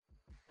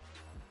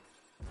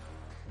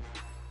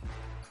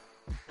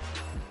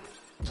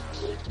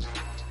What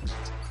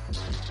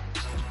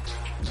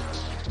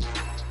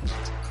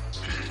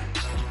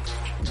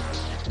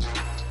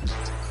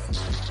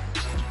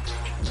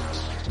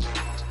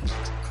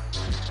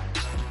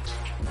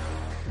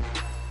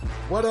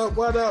up,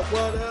 what up,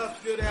 what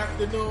up? Good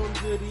afternoon,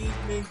 good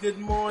evening, good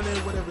morning,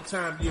 whatever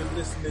time you're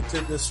listening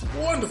to this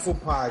wonderful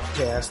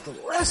podcast, The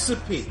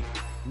Recipe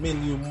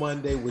Menu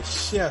Monday with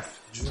Chef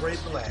Aundre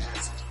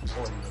Blasingame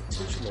on the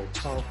Intentional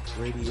Talk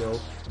Radio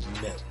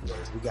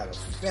Network. We got a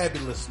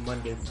fabulous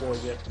Monday for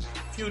you. A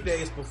few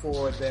days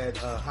before that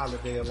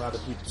holiday, a lot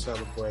of people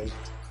celebrate.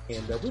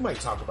 And we might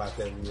talk about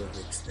that a little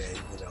bit today,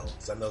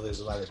 because I know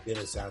there's a lot of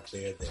dentists out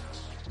there that,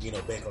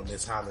 bank on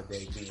this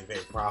holiday being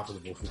very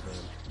profitable for them,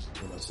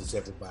 since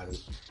everybody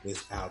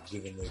is out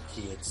giving their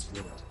kids,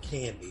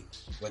 candy,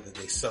 whether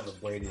they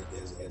celebrate it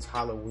as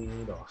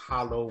Halloween or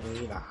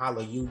Halloween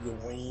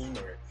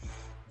or,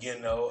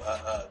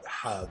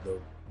 the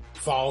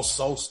fall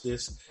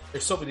solstice.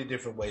 There's so many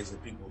different ways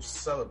that people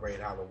celebrate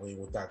Halloween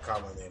without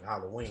calling it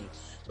Halloween.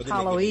 But then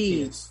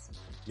Halloween.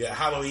 Yeah,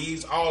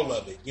 Halloween's all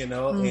of it, and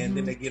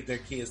then they give their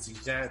kids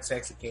these giant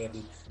sacks of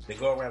candy. They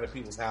go around to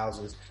people's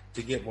houses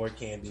to get more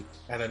candy,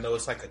 and I know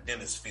it's like a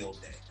dentist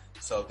field day.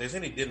 So if there's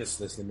any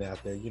dentists listening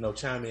out there,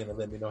 chime in and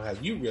let me know how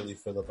you really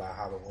feel about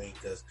Halloween,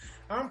 because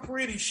I'm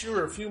pretty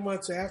sure a few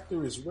months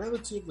after is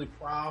relatively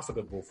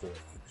profitable for you.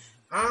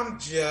 I'm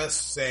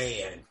just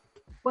saying.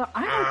 Well,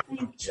 I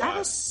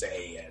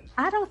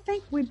don't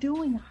think we're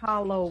doing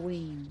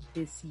Halloween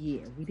this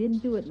year. We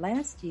didn't do it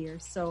last year,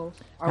 so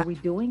are we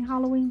doing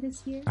Halloween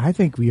this year? I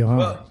think we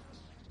are.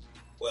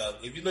 Well,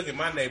 if you look at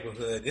my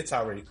neighborhood, it's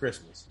already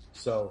Christmas.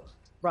 So,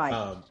 right.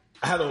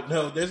 I don't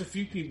know. There's a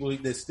few people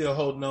that's still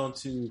holding on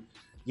to,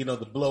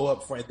 the blow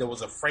up. There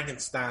was a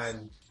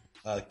Frankenstein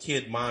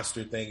kid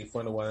monster thing in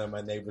front of one of my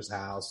neighbor's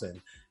house,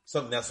 and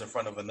something else in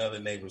front of another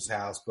neighbor's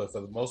house. But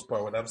for the most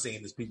part, what I'm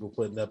seeing is people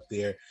putting up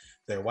their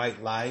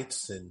white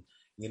lights, and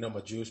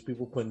my Jewish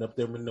people putting up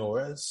their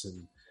menorahs,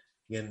 and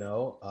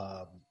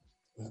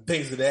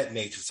things of that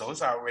nature. So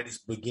it's already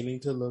beginning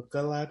to look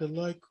a lot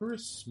like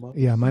Christmas.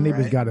 Yeah, my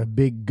neighbor's got a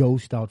big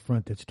ghost out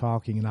front that's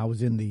talking, and I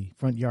was in the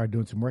front yard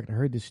doing some work, and I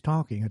heard this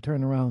talking. I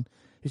turned around.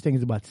 This thing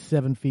is about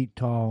 7 feet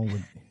tall.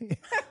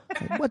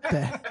 What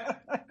the?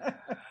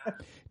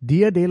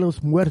 Dia de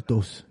los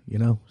Muertos,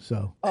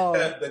 so. Oh,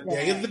 the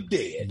Day of the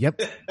Dead.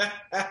 Yep.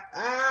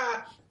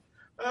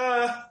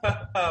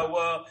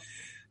 Well,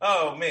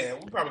 oh man,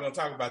 we're probably going to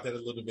talk about that a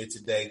little bit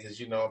today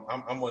because,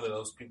 I'm one of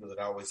those people that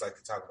always like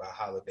to talk about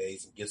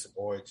holidays and get some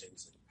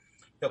origins and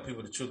help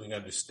people to truly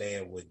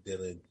understand what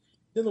dealing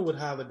with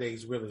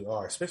holidays really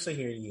are, especially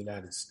here in the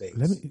United States.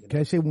 Can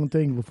I say one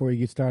thing before you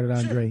get started,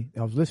 Andre?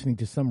 Sure. I was listening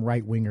to some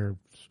right-winger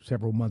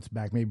several months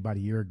back, maybe about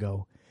a year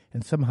ago,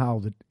 and somehow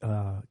the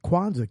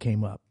Kwanzaa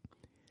came up.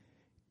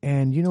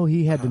 And,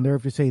 he had the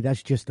nerve to say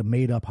that's just a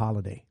made-up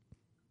holiday.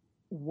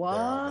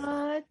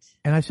 What?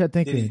 And I said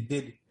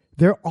thinking,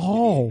 they're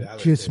all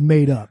just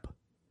made up.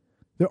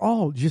 They're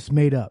all just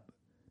made up.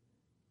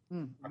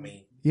 I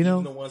mean,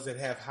 even the ones that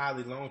have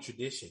highly long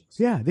traditions.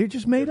 Yeah, they're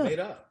just made up. Made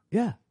up.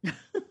 Yeah.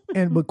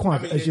 But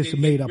Kwanzaa is just a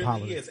made-up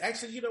holiday. Is.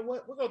 Actually, you know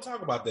what? We're going to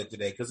talk about that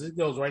today because it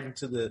goes right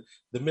into the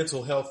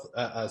mental health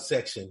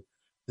section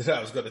that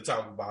I was going to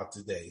talk about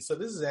today. So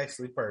this is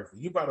actually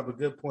perfect. You brought up a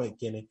good point,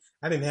 Kenny.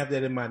 I didn't have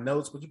that in my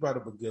notes, but you brought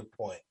up a good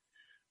point.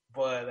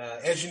 But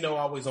as you know,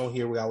 always on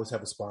here, we always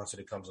have a sponsor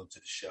that comes onto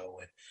the show.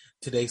 And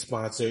today's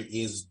sponsor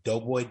is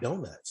Doughboy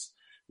Donuts.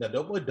 Now,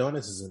 Doughboy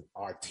Donuts is an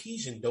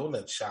artesian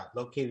donut shop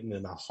located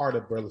in the heart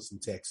of Burleson,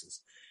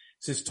 Texas.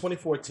 Since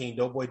 2014,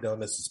 Doughboy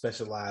Donuts has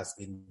specialized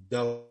in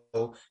dough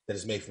that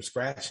is made from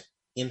scratch,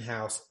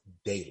 in-house,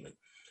 daily.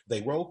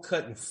 They roll,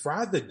 cut, and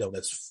fry the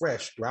donuts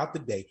fresh throughout the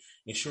day,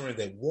 ensuring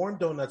that warm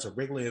donuts are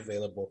regularly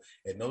available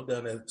and no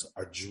donuts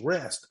are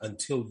dressed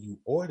until you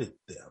ordered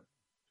them.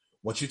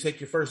 Once you take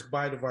your first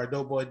bite of our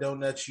Doughboy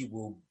Donuts, you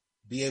will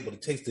be able to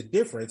taste the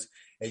difference,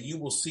 and you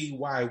will see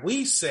why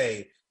we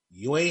say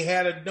you ain't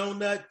had a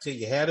donut till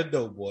you had a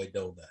Doughboy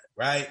Donut,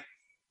 right?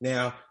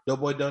 Now,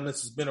 Doughboy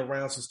Donuts has been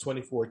around since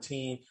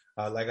 2014.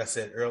 Like I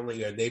said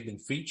earlier, they've been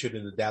featured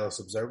in the Dallas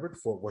Observer,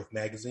 Fort Worth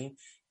Magazine,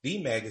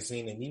 The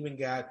Magazine, and even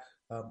got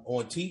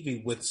on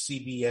TV with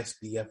CBS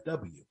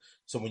DFW.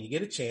 So when you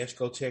get a chance,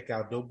 go check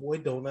out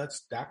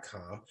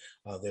doughboydonuts.com.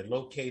 They're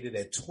located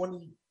at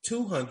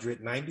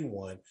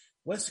 2291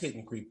 West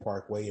Hidden Creek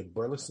Parkway in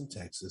Burleson,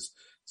 Texas,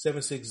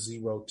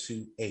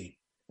 76028.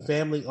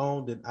 Family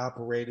owned and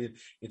operated.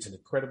 It's an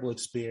incredible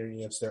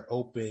experience. They're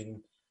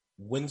open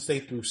Wednesday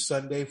through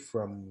Sunday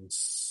from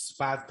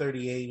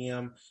 5:30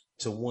 a.m.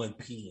 to 1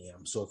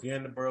 p.m. So if you're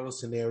in the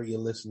Burleson area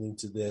listening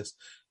to this,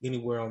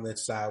 anywhere on that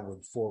side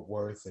with Fort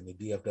Worth and the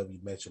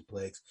DFW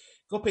Metroplex,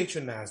 go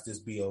patronize this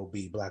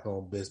B.O.B.,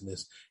 Black-owned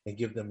business, and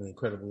give them an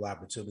incredible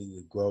opportunity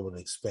to grow and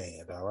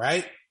expand, all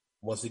right?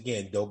 Once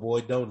again,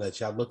 Doughboy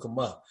Donuts, y'all look them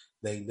up.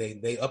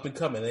 They up and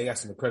coming. They got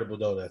some incredible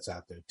donuts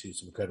out there, too,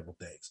 some incredible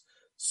things.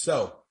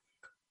 So,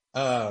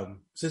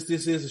 since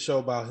this is a show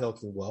about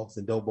health and wealth,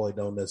 and Doughboy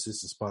Donuts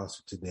is the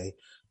sponsor today,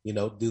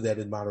 do that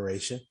in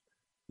moderation.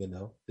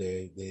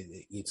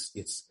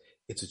 It's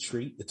It's a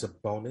treat. It's a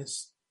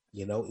bonus.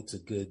 It's a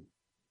good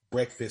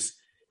breakfast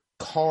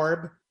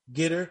carb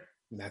getter.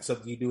 Not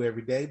something you do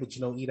every day, but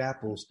you don't eat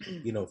apples,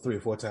 3 or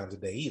 4 times a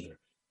day either.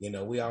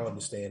 We all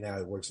understand how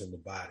it works in the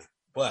body.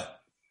 But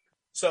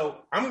so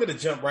I'm going to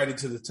jump right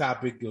into the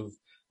topic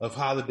of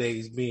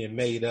holidays being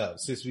made up,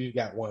 since we've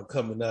got one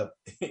coming up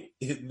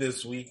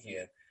this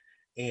weekend.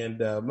 And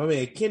my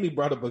man Kenny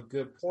brought up a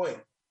good point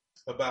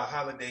about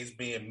holidays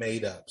being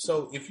made up.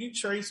 So if you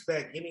trace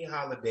back any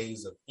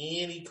holidays of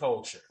any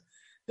culture,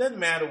 doesn't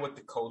matter what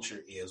the culture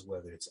is,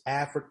 whether it's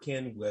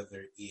African,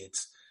 whether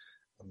it's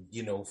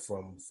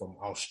from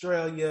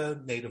Australia,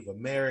 Native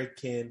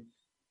American,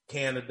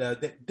 Canada,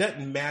 that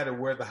doesn't matter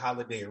where the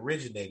holiday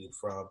originated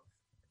from.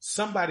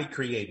 Somebody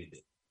created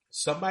it.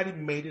 Somebody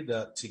made it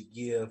up to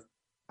give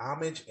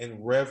homage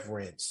and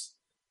reverence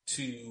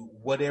to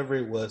whatever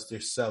it was they're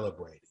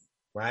celebrating,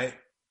 right?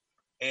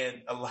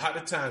 And a lot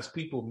of times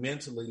people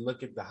mentally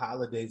look at the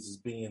holidays as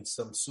being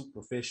some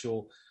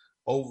superficial,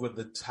 over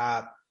the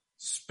top,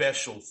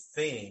 special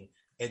thing.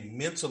 And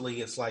mentally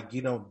it's like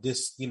you don't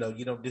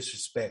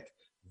disrespect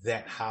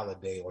that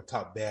holiday or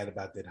talk bad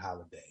about that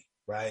holiday,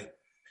 right?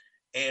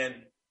 And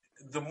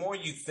the more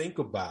you think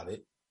about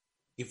it,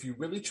 if you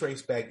really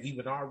trace back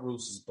even our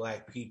roots as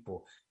Black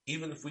people,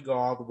 even if we go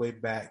all the way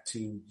back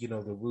to,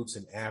 the roots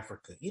in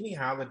Africa, any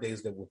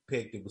holidays that were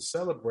picked, it was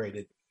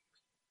celebrated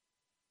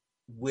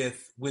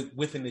with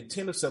an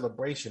intent of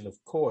celebration, of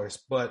course,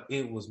 but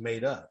it was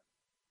made up.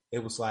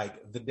 It was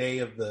like the day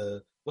of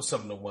what's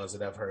some of the ones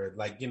that I've heard,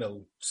 like,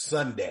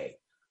 Sunday,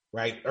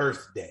 right?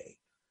 Earth Day,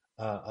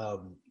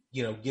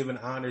 giving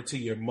honor to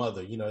your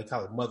mother, they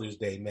call it Mother's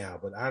Day now,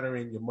 but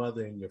honoring your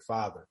mother and your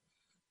father.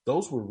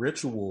 Those were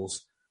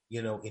rituals,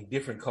 in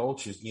different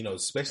cultures,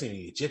 especially in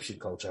the Egyptian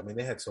culture. I mean,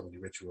 they had so many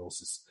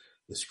rituals.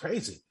 It's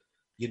crazy,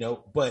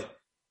 but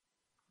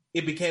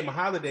it became a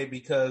holiday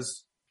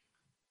because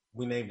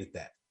we named it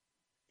that.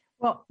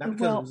 Well, not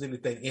because it was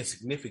anything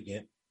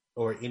insignificant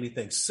or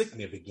anything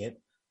significant,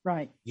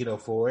 right?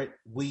 For it,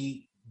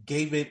 we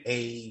gave it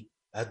a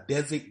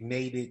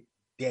designated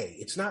day.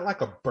 It's not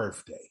like a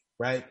birthday,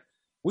 right?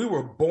 We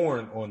were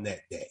born on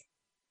that day.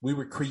 We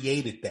were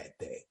created that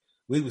day.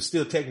 We would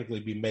still technically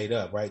be made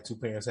up, right? 2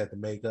 parents had to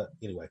make up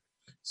anyway.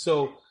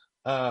 So,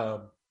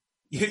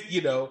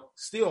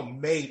 still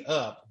made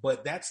up,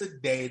 but that's a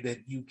day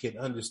that you can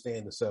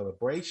understand the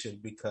celebration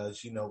because,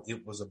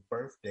 it was a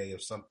birthday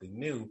of something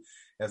new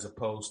as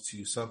opposed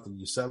to something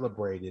you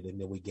celebrated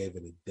and then we gave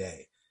it a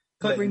day.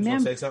 But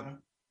remember, say something?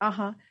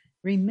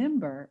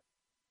 Remember,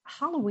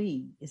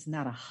 Halloween is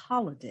not a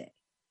holiday.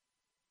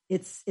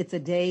 It's a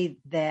day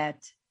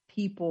that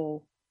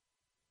people,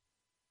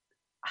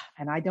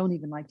 and I don't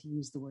even like to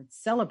use the word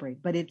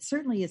celebrate, but it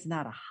certainly is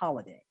not a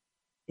holiday.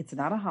 It's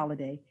not a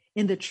holiday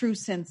in the true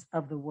sense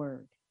of the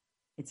word.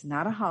 It's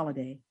not a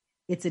holiday.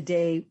 It's a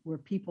day where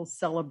people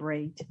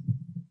celebrate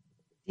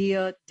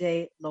Dia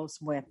de los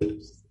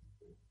Muertos.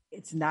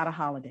 It's not a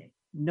holiday.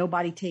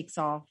 Nobody takes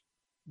off.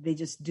 They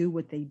just do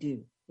what they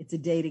do. It's a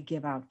day to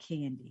give out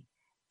candy.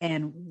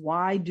 And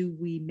why do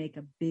we make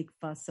a big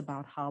fuss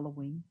about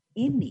Halloween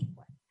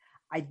anyway?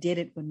 I did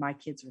it when my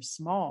kids were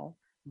small.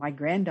 My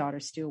granddaughter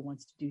still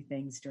wants to do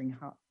things during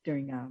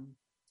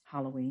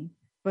Halloween.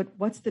 But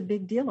what's the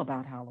big deal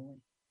about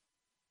Halloween?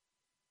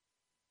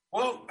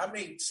 Well, I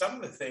mean, some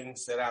of the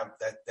things that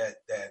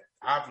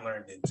I've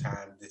learned in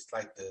time, it's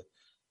like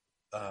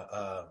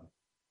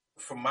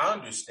from my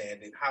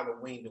understanding,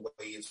 Halloween, the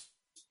way it's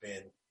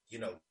been,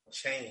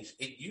 changed.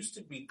 It used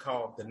to be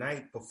called the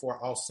night before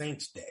All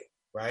Saints Day,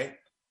 right?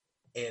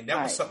 And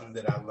that was something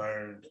that I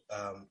learned,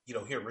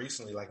 here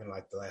recently, like in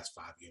the last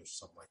 5 years or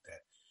something like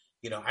that.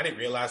 I didn't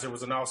realize there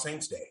was an All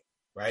Saints Day,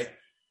 right?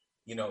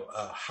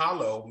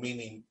 Hallow,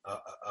 meaning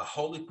a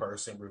holy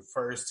person,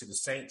 refers to the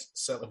saints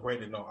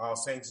celebrated on All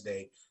Saints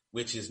Day,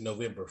 which is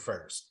November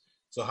 1st.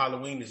 So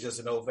Halloween is just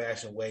an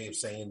old-fashioned way of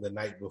saying the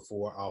night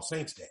before All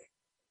Saints Day,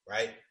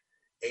 right?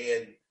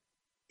 And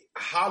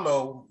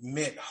hallow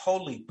meant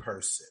holy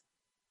person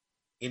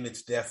in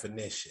its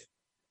definition.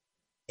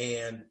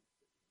 And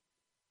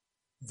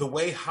the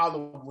way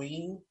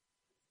Halloween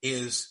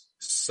is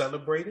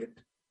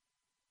celebrated,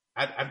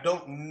 I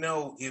don't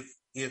know if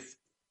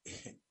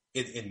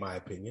in my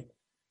opinion,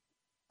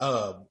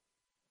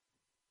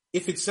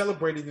 if it's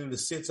celebrated in the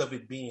sense of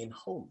it being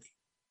holy,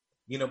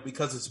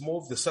 because it's more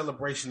of the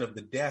celebration of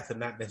the death and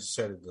not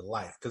necessarily the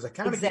life. Because I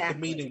kind of get the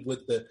meaning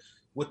with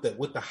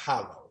the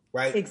hallow,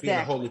 right? Exactly. Being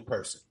a holy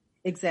person.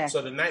 Exactly.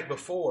 So the night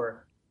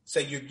before,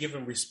 say you're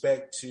giving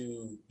respect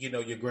to,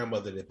 your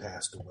grandmother that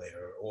passed away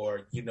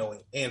or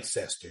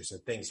ancestors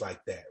and things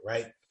like that,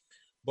 right?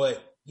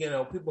 But,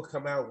 people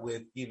come out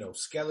with,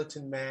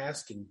 skeleton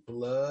mask and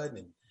blood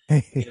and,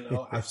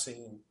 I've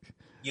seen,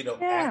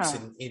 acts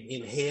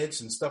in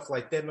heads and stuff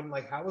like that. And I'm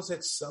like, how is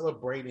that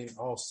celebrating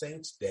All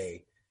Saints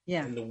Day?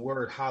 Yeah. And the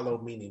word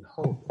hallow meaning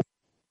holy,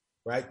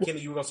 right? Kenny,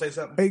 you were going to say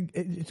something?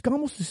 It's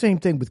almost the same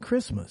thing with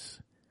Christmas.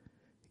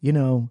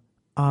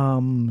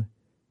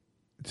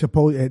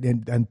 Suppose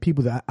and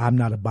people that I'm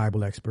not a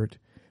Bible expert,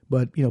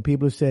 But,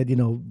 people have said,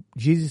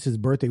 Jesus'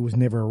 birthday was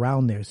never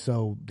around there.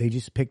 So they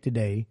just picked a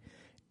day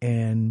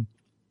and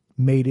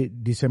made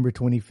it December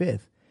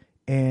 25th.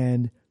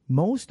 And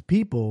most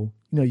people,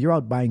 you're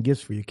out buying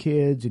gifts for your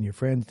kids and your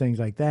friends, things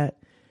like that.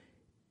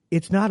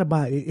 It's not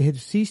about, it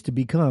has ceased to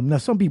become, now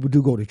some people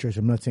do go to church.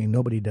 I'm not saying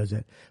nobody does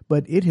that,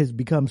 but it has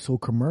become so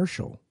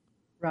commercial.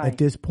 Right. At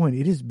this point.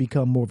 It has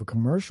become more of a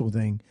commercial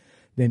thing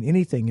than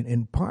anything.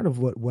 And part of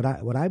what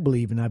I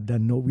believe, and I've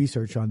done no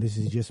research on this,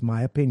 is just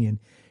my opinion,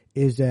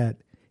 is that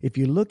if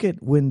you look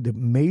at when the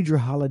major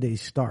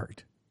holidays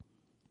start,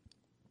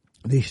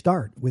 they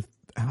start with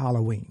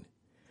Halloween.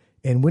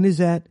 And when is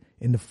that?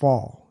 In the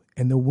fall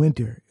and the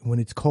winter, when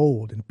it's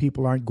cold and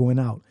people aren't going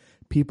out,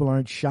 people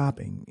aren't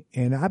shopping.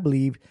 And I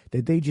believe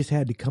that they just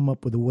had to come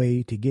up with a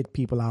way to get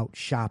people out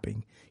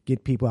shopping,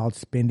 get people out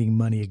spending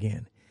money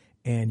again.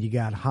 And you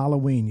got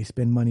Halloween, you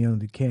spend money on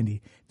the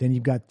candy. Then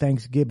you've got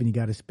Thanksgiving, you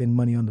got to spend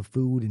money on the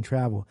food and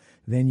travel.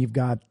 Then you've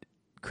got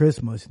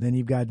Christmas, then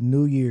you've got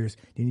New Year's,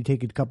 then you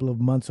take a couple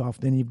of months off,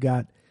 then you've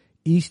got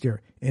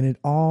Easter. And it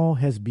all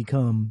has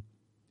become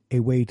a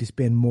way to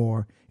spend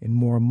more and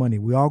more money.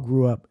 We all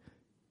grew up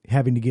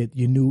having to get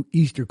your new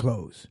Easter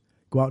clothes.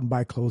 Go out and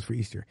buy clothes for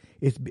Easter.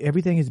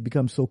 Everything has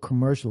become so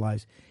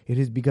commercialized. It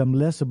has become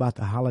less about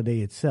the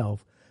holiday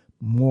itself,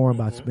 more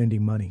about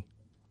spending money.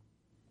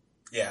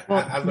 Yeah,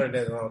 well, I learned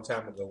that a long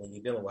time ago when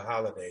you're dealing with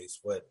holidays.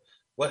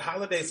 What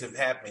holidays have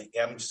happened,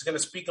 I'm just going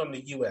to speak on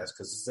the U.S.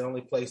 because it's the only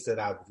place that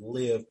I've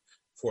lived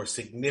for a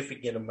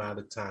significant amount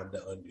of time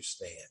to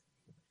understand.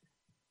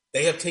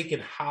 They have taken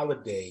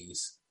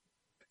holidays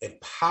and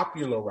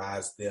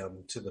popularized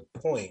them to the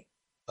point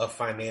of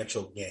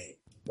financial gain,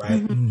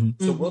 right?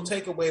 Mm-hmm. So we'll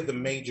take away the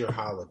major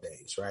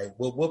holidays, right?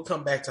 We'll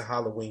come back to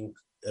Halloween,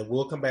 and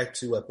we'll come back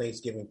to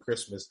Thanksgiving,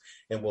 Christmas,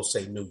 and we'll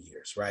say New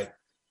Year's, right?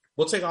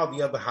 We'll take all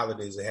the other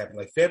holidays that happen,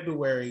 like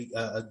February,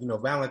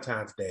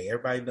 Valentine's Day.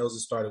 Everybody knows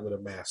it started with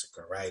a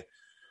massacre, right?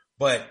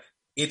 But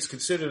it's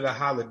considered a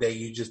holiday.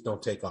 You just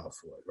don't take off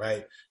for it,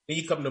 right? Then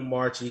you come to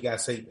March and you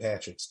got St.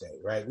 Patrick's Day,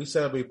 right? We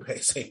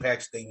celebrate St.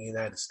 Patrick's Day in the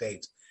United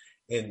States.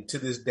 And to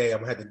this day,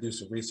 I'm going to have to do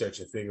some research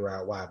and figure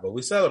out why, but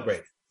we celebrate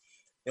it.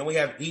 Then we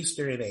have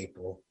Easter in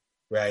April,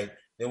 right?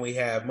 Then we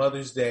have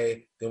Mother's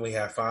Day. Then we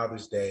have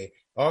Father's Day.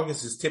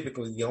 August is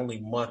typically the only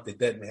month that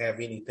doesn't have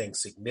anything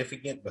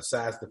significant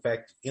besides the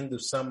fact end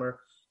of summer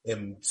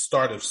and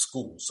start of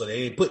school. So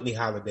they didn't put any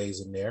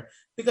holidays in there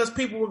because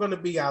people were going to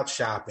be out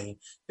shopping,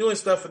 doing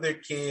stuff for their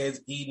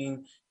kids,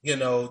 eating.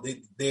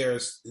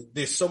 There's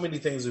so many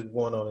things that are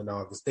going on in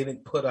August. They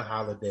didn't put a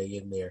holiday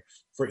in there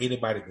for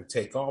anybody to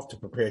take off to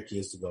prepare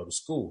kids to go to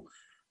school.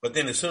 But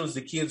then as soon as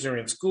the kids are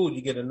in school,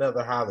 you get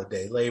another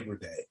holiday, Labor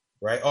Day,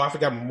 right? Oh, I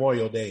forgot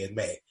Memorial Day in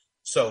May.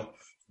 So,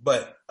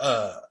 but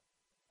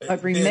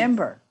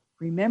remember,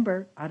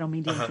 I don't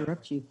mean to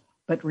interrupt you,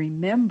 but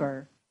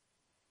remember,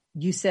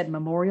 you said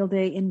Memorial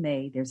Day in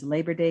May, there's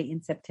Labor Day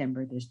in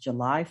September, there's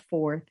July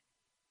 4th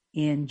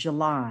in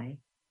July.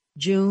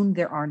 June,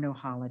 there are no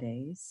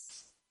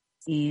holidays.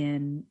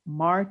 In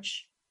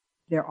March,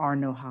 there are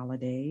no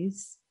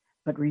holidays.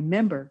 But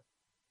remember,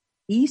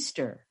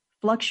 Easter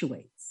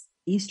fluctuates.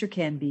 Easter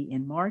can be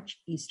in March,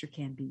 Easter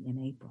can be in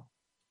April.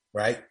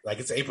 Right? Like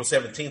it's April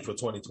 17th for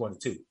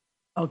 2022.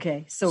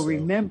 Okay, so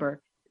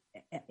remember,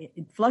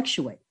 it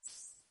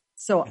fluctuates.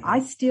 So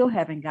I still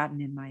haven't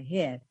gotten in my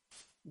head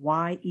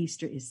why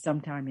Easter is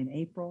sometime in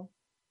April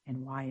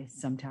and why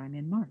it's sometime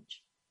in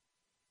March.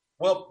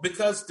 Well,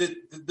 because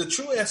the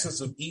true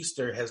essence of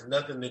Easter has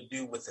nothing to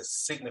do with a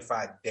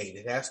signified date.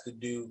 It has to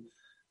do,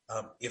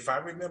 if I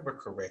remember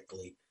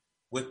correctly,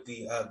 with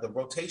the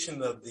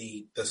rotation of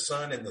the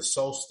sun and the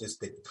solstice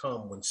that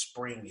come when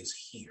spring is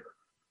here,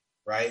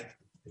 right?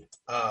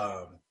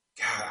 God,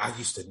 I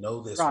used to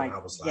know this when I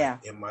was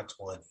in my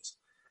 20s.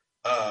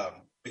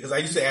 Because I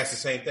used to ask the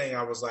same thing.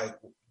 I was like,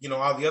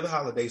 all the other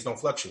holidays don't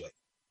fluctuate,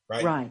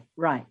 right?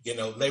 Right.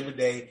 Labor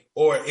Day,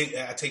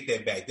 I take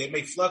that back. They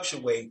may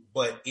fluctuate,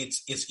 but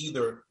it's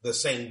either the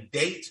same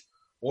date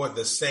or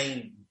the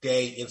same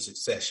day in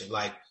succession.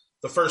 Like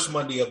the first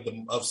Monday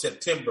of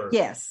September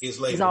is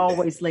Labor Day. It's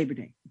always Labor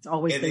Day. It's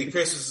always and then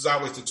Christmas is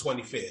always the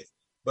 25th.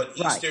 But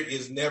Easter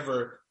is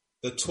never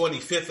the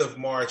 25th of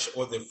March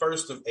or the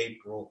 1st of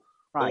April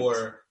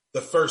or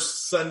the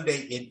first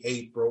Sunday in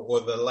April or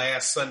the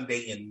last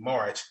Sunday in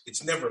March.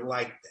 It's never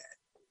like that.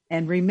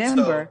 And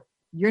remember,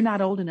 you're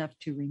not old enough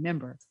to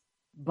remember,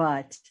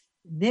 but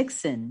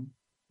Nixon,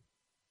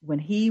 when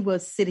he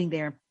was sitting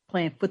there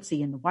playing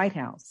footsie in the White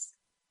House,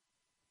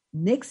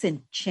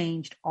 Nixon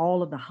changed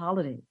all of the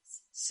holidays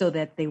so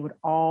that they would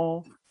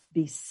all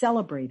be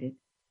celebrated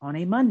on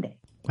a Monday.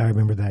 I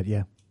remember that,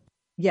 yeah.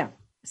 Yeah,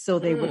 so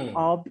they would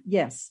all,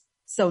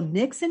 So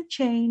Nixon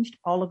changed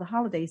all of the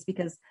holidays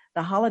because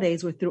the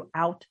holidays were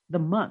throughout the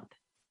month.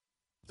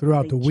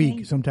 Throughout the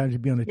week. Sometimes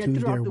it'd be on a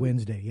Tuesday or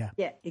Wednesday. Yeah.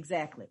 Yeah,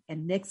 exactly.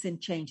 And Nixon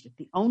changed it.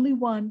 The only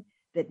one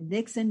that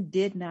Nixon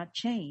did not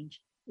change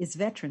is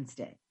Veterans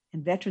Day.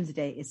 And Veterans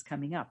Day is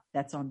coming up.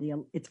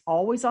 It's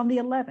always on the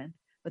 11th,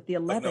 but the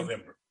 11th,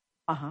 November.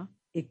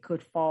 It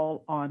could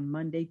fall on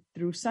Monday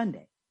through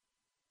Sunday.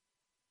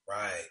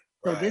 Right.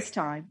 Right. So this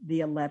time,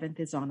 the 11th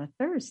is on a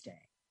Thursday.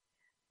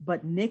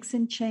 But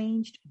Nixon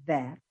changed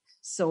that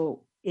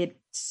so it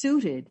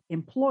suited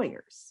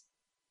employers.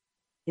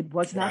 It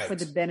was not for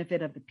the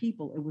benefit of the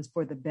people. It was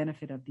for the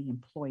benefit of the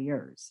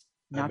employers.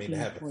 Not to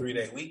have a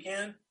 3-day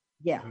weekend?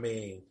 Yeah.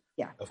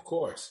 Of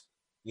course.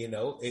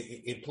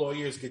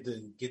 Employers get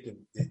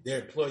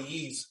their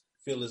employees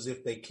feel as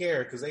if they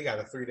care because they got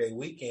a 3-day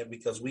weekend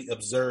because we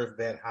observe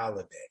that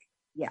holiday.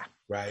 Yeah.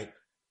 Right?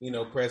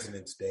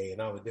 President's Day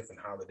and all the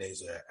different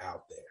holidays that are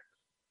out there.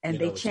 And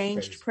they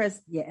changed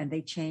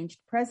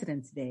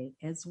President's Day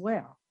as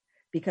well,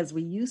 because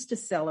we used to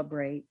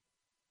celebrate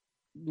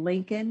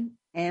Lincoln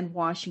and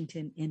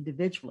Washington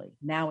individually.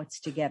 Now it's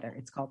together.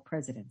 It's called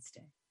President's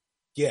Day.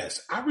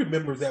 Yes, I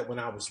remember that when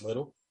I was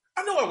little.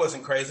 I know I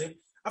wasn't crazy.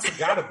 I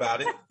forgot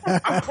about it.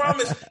 I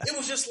promise. It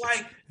was just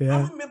like,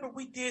 I remember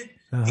we did,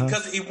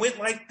 because it went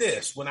like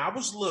this. When I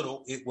was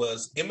little, it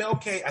was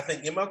MLK. I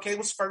think MLK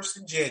was first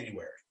in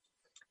January.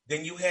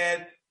 Then you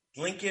had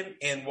Lincoln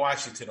and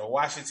Washington, or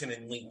Washington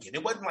and Lincoln.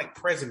 It wasn't like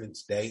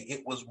President's Day.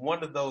 It was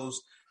one of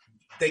those,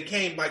 they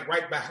came like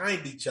right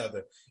behind each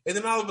other. And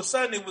then all of a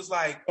sudden it was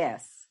like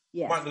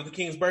Martin Luther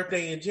King's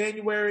birthday in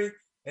January.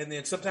 And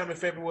then sometime in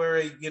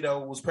February,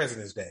 was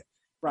President's Day.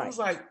 Right. I was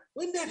like,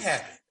 when did that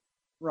happen?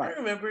 Right. I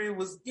remember it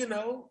was,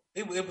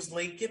 it was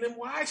Lincoln and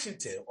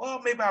Washington.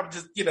 Well, maybe I'm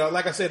just,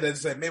 like I said,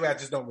 maybe I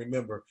just don't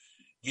remember,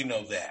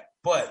 that.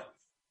 But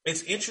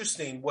it's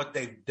interesting what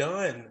they've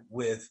done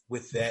with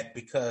that,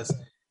 because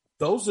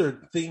those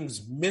are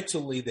things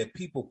mentally that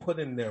people put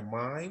in their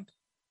mind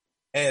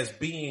as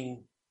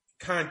being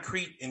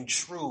concrete and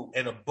true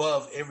and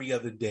above every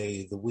other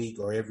day of the week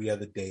or every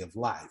other day of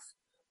life,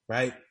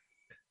 right?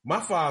 My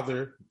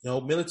father,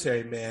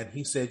 military man,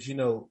 he said,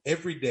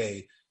 every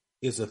day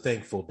is a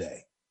thankful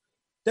day.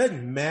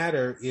 Doesn't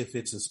matter if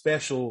it's a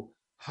special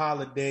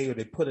holiday or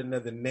they put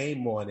another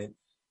name on it,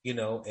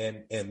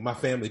 and my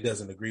family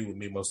doesn't agree with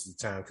me most of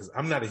the time because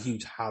I'm not a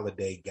huge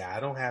holiday guy. I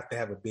don't have to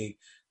have a big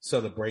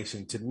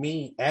celebration. To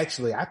me,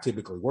 actually, I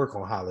typically work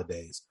on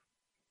holidays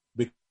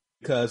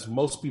because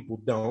most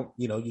people don't.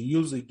 You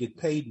usually get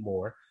paid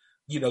more,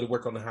 to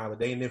work on the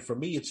holiday. And then for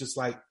me, it's just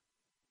like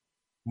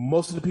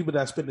most of the people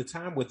that I spend the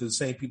time with are the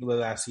same people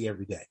that I see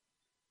every day.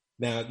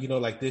 Now,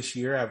 like this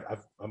year,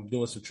 I'm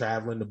doing some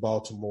traveling to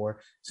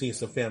Baltimore, seeing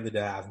some family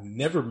that I've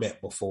never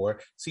met before.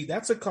 See,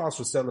 that's a cause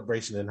for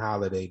celebration and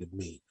holiday to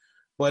me.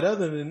 But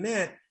other than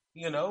that,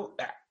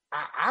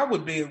 I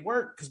would be at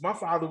work because my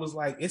father was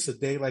like, it's a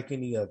day like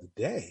any other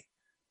day,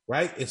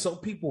 right? And so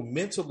people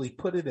mentally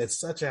put it at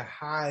such a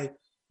high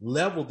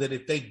level that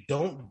if they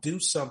don't do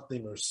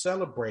something or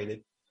celebrate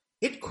it,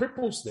 it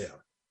cripples them.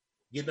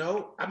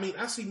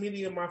 I see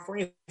many of my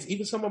friends,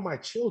 even some of my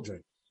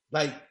children,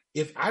 like,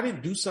 if I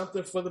didn't do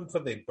something for them for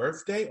their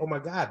birthday, oh my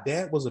God,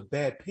 Dad was a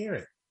bad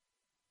parent.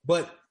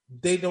 But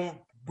they don't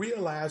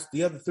realize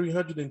the other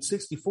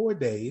 364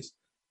 days,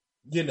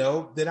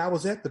 that I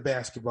was at the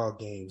basketball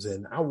games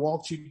and I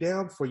walked you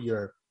down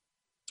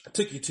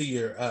took you to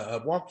your,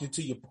 walked you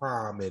to your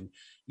prom and,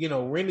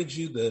 rented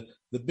you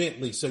the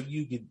Bentley so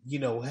you could,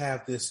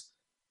 have this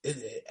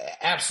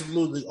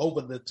absolutely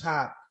over the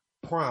top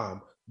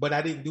prom. But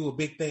I didn't do a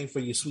big thing for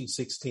your Sweet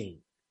 16.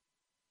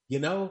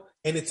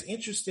 And it's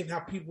interesting how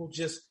people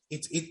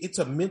it's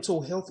a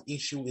mental health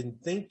issue in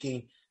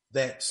thinking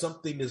that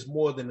something is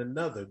more than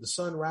another. The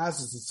sun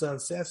rises and sun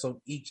sets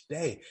on each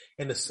day,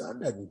 and the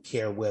sun doesn't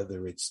care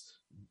whether it's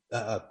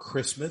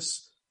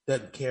Christmas,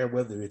 doesn't care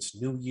whether it's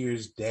New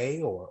Year's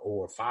Day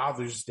or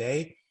Father's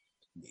Day.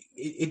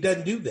 It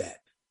doesn't do that.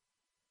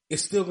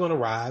 It's still going to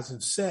rise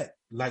and set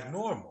like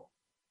normal,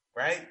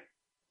 right?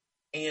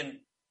 And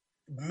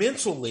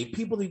mentally,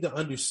 people need to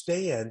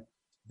understand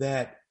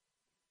that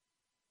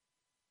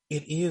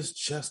it is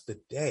just a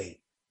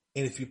day.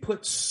 And if you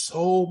put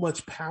so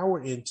much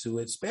power into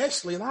it,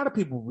 especially a lot of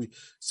people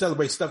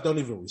celebrate stuff, don't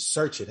even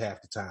research it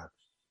half the time,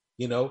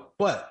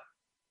 but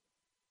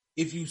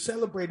if you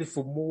celebrate it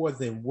for more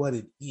than what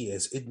it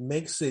is, it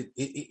makes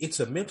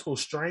it's a mental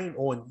strain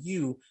on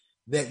you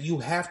that you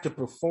have to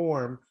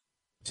perform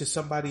to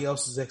somebody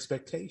else's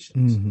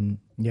expectations. Mm-hmm.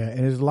 Yeah. And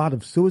there's a lot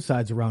of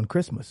suicides around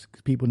Christmas,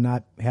 people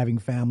not having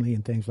family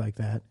and things like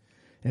that.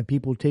 And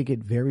people take it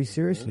very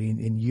seriously.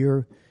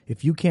 And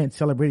if you can't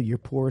celebrate it, you're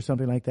poor or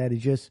something like that.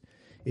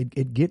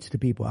 It gets to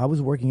people. I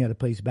was working at a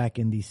place back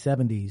in the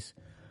 70s,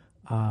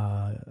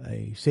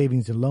 a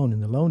savings and loan in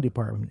the loan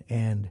department.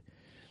 And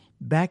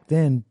back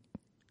then,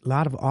 a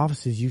lot of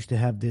offices used to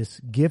have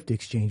this gift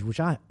exchange, which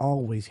I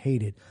always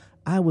hated.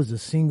 I was a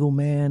single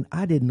man.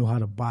 I didn't know how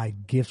to buy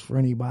gifts for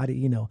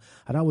anybody.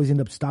 I'd always end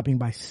up stopping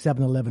by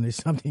 7-Eleven or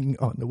something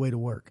on the way to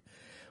work.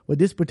 But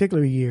this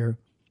particular year,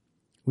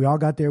 we all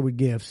got there with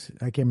gifts.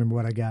 I can't remember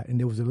what I got. And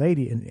there was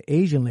an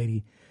Asian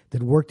lady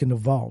that worked in the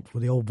vault,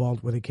 the old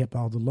vault where they kept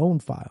all the loan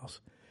files.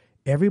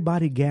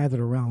 Everybody gathered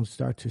around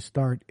to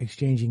start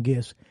exchanging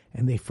gifts,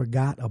 and they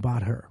forgot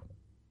about her.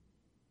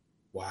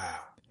 Wow.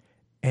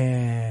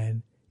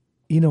 And,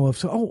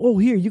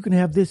 here, you can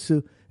have this.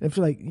 It's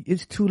like,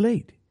 it's too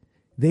late.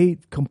 They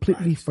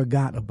completely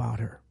forgot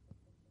about her.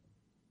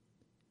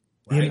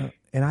 right?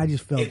 And I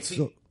just felt And see,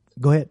 so.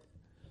 Go ahead.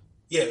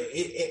 yeah,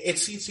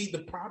 see, the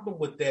problem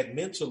with that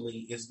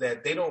mentally is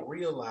that they don't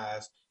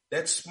realize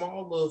that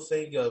small little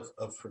thing of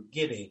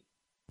forgetting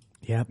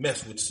Yep.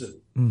 messed with Sue.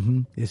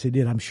 Mm-hmm. Yes, it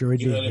did. I'm sure it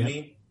You did. know what I Yep.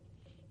 mean?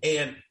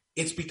 And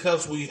it's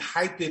because we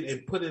hyped it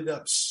and put it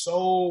up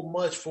so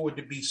much for it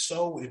to be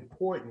so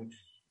important.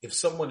 If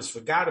someone has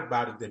forgot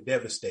about it, they're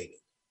devastated.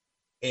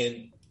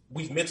 And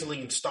we've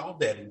mentally installed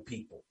that in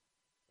people,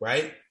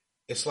 right?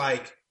 It's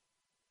like,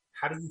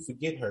 how do you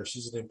forget her?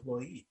 She's an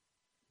employee.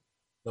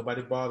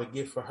 Nobody bought a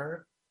gift for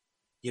her.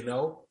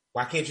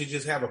 Why can't you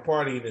just have a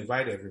party and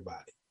invite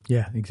everybody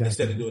Yeah, exactly.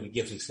 instead of doing a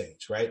gift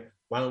exchange, right?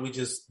 Why don't we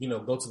just,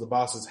 go to the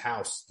boss's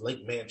house,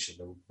 lake mansion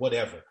or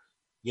whatever,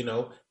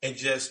 and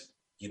just,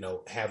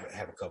 have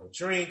a couple of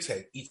drinks,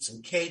 eat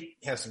some cake,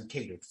 have some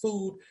catered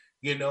food,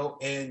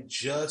 and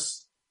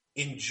just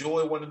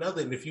enjoy one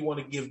another. And if you want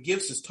to give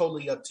gifts, it's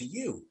totally up to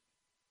you.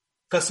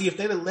 Because see, if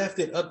they'd have left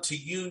it up to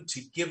you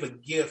to give a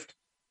gift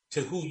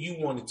to who you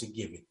wanted to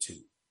give it to,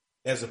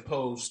 as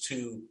opposed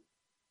to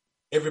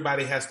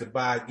everybody has to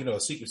buy, a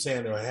Secret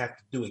Santa or have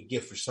to do a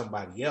gift for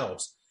somebody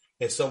else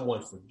and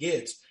someone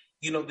forgets,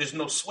 there's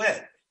no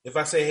sweat. If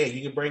I say, hey,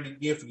 you can bring a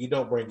gift or you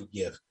don't bring a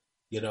gift,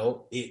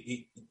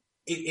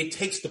 it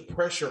takes the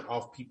pressure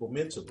off people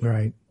mentally.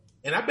 Right.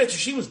 And I bet you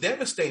she was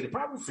devastated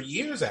probably for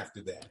years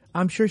after that.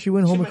 I'm sure she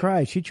went home and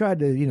cried. She tried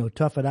to,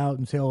 tough it out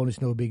and say, oh,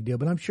 it's no big deal.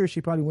 But I'm sure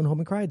she probably went home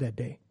and cried that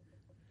day,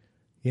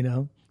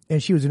 And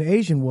she was an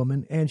Asian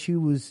woman, and she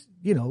was,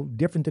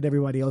 different than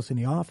everybody else in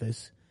the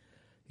office,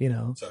 So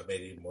it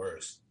made it even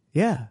worse.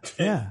 Yeah,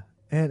 yeah.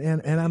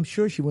 And I'm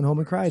sure she went home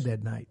and cried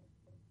that night.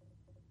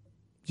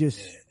 Man,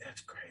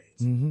 that's crazy.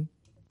 Mm-hmm.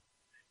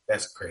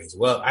 That's crazy.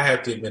 Well, I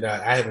have to admit,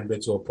 I haven't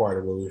been to a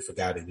party where we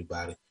forgot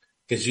anybody.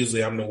 Because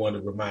usually I'm the one to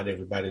remind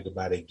everybody to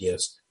buy their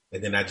gifts.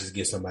 And then I just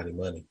give somebody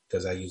money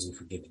because I usually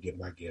forget to give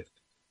my gift.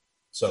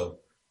 So,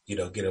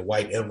 get a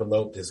white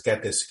envelope that's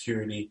got the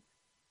security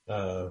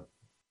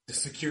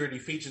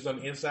features on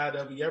the inside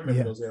of it. You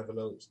remember those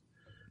envelopes?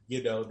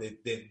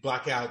 That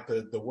block out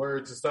the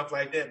words and stuff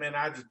like that. Man,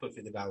 I just put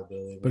 $50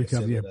 bill in. Put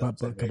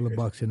a couple of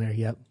bucks in there.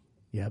 Yep.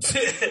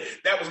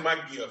 That was my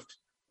gift.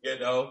 They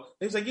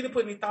was like, you didn't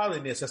put any thought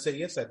in this. I said,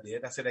 yes, I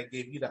did. I said, I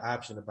gave you the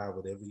option to buy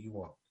whatever you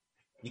want.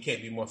 You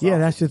can't be more thoughtful. Yeah,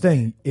 that's the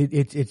thing.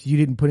 It's you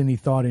didn't put any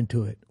thought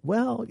into it.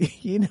 Well,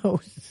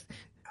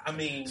 I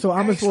mean, so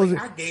I'm supposed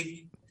to.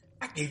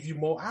 I gave you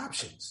more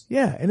options.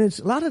 Yeah, and it's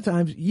a lot of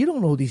times you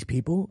don't know these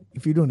people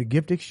if you're doing a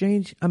gift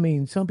exchange. I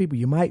mean, some people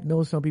you might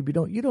know, some people you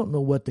don't. You don't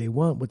know what they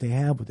want, what they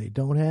have, what they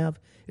don't have.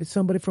 It's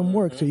somebody from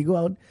work, so you go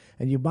out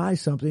and you buy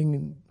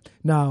something.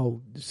 Now,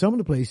 some of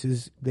the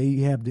places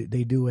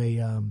they do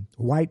a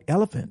white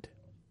elephant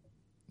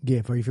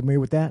gift. Are you familiar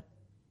with that?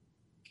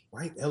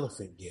 White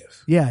elephant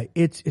gift. Yeah,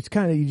 it's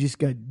kind of, you just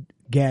got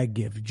gag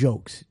gifts,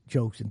 jokes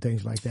and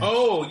things like that.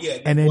 Oh yeah,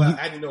 and then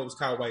I didn't know it was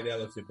called white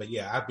elephant, but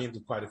yeah, I've been to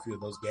quite a few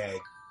of those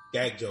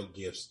gag joke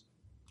gifts.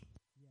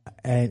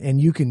 And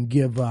you can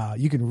give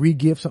you can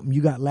re-gift something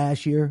you got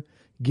last year,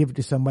 give it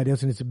to somebody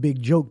else, and it's a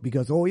big joke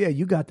because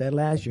you got that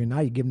last year, and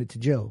now you're giving it to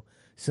Joe.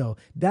 So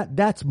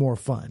that's more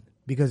fun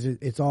because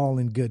it's all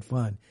in good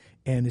fun,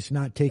 and it's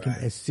not taken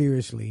as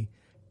seriously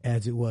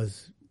as it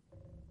was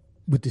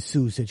with the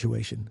Sue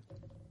situation.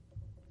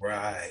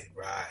 Right.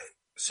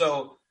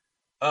 So,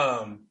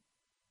 I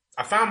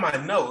found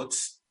my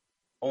notes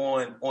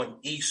on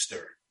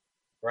Easter,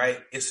 right?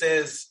 It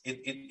says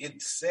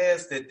it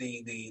says that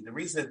the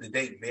reason that the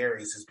date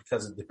varies is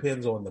because it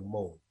depends on the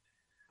moon.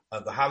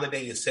 The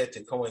holiday is set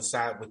to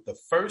coincide with the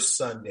first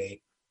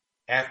Sunday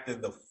after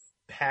the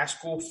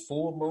Paschal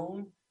full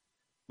moon,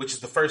 which is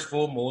the first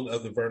full moon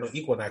of the vernal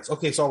equinox.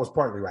 Okay, so I was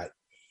partly right.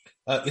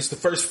 It's the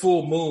first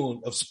full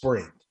moon of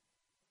spring.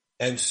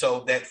 And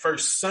so that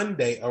first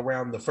Sunday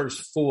around the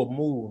first full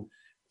moon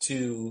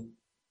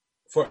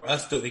for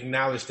us to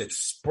acknowledge that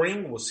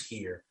spring was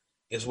here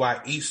is why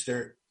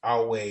Easter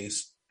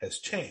always has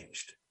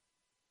changed.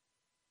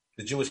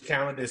 The Jewish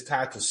calendar is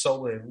tied to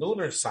solar and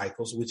lunar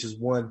cycles, which is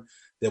one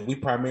that we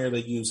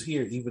primarily use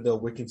here, even though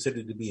we're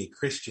considered to be a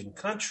Christian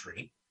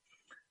country.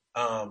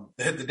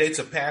 The dates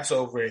of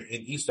Passover and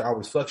Easter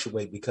always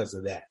fluctuate because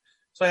of that.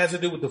 So it has to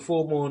do with the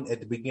full moon at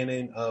the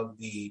beginning of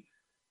the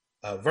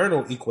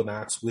vernal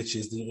equinox, which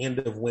is the end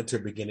of winter,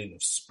 beginning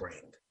of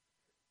spring.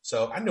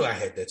 So I knew I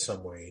had that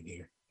somewhere in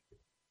here.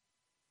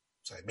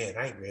 It's like, man,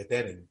 I ain't read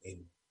that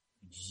in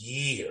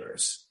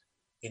years.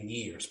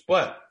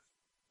 But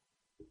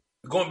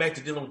going back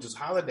to dealing with these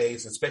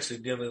holidays, especially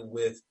dealing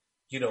with,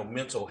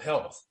 mental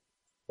health,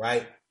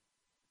 right?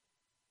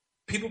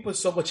 People put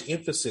so much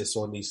emphasis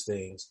on these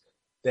things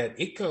that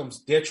it comes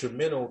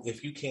detrimental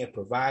if you can't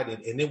provide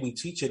it. And then we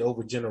teach it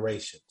over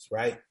generations,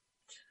 right?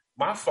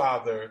 My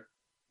father,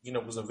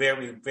 was a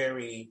very,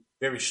 very,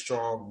 very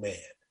strong man.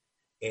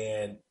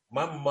 And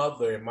my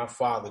mother and my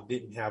father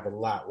didn't have a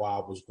lot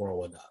while I was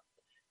growing up.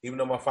 Even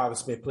though my father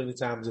spent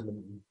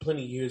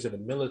plenty years in the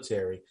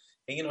military.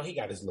 And, he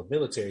got his little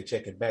military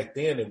check. And back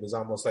then it was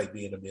almost like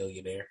being a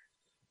millionaire.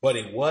 But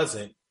it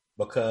wasn't.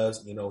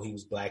 because, he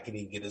was black and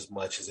he didn't get as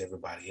much as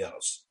everybody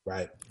else.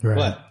 Right.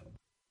 Right.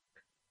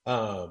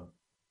 But,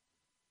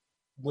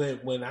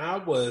 when I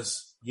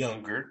was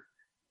younger,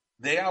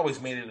 they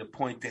always made it a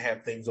point to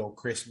have things on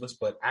Christmas,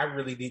 but I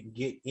really didn't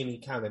get any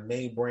kind of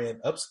name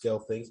brand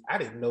upscale things. I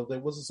didn't know there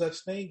was a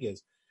such thing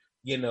as,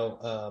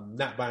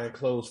 not buying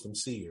clothes from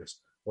Sears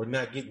or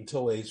not getting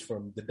toys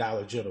from the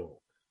Dollar General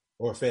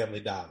or Family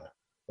Dollar,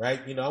 right?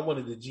 I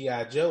wanted the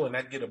G.I. Joe, and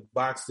I'd get a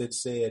box that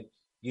said,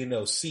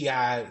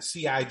 C.I.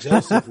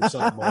 Joseph or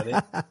something on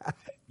it.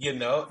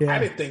 Yeah. I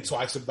didn't think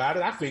twice about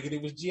it. I figured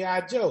it was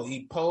G.I. Joe.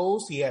 He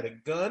posed, he had a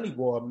gun, he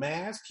wore a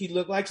mask, he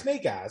looked like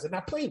Snake Eyes, and I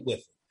played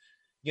with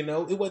him.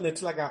 It wasn't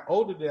until I got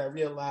older that I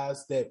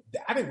realized that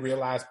I didn't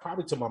realize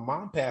probably till my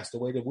mom passed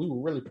away that we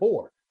were really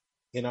poor,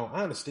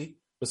 honesty,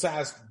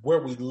 besides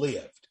where we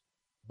lived.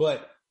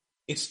 But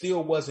it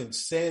still wasn't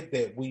said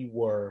that we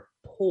were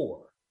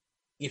poor,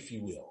 if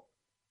you will.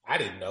 I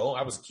didn't know.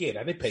 I was a kid.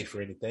 I didn't pay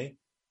for anything.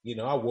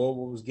 I wore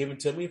what was given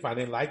to me. If I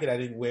didn't like it, I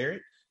didn't wear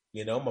it.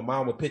 My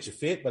mom would pitch a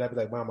fit, but I'd be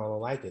like, Mom, I don't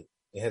like it.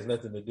 It has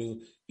nothing to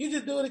do. You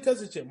just doing it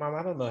because it's your mom.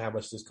 I don't know how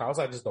much this costs.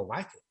 I just don't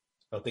like it.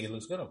 I don't think it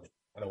looks good on me.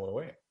 I don't want to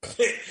wear it.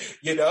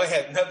 It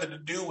had nothing to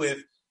do with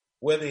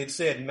whether it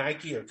said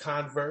Nike or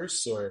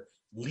Converse or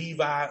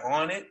Levi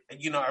on it.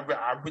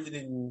 I really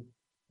didn't,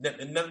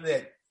 none of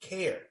that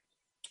cared.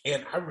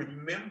 And I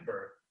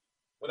remember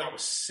when I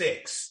was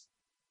 6,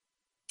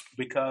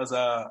 because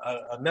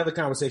another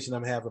conversation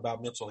I'm having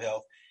about mental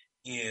health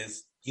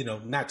is,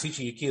 not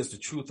teaching your kids the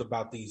truth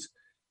about these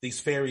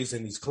fairies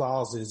and these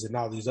clauses and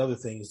all these other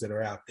things that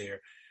are out there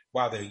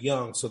while they're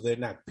young, so they're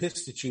not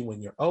pissed at you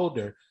when you're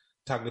older,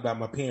 talking about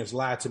my parents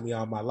lied to me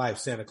all my life,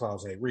 Santa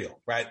Claus ain't real,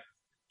 right?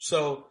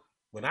 So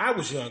when I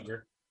was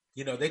younger,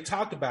 they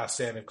talked about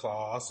Santa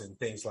Claus and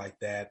things like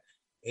that,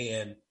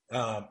 and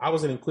I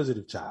was an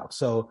inquisitive child.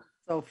 So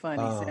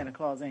funny, Santa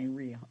Claus ain't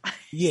real.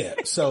 Yeah,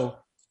 so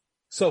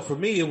for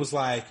me, it was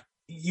like,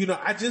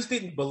 I just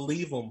didn't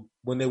believe them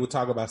when they would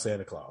talk about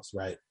Santa Claus,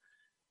 right?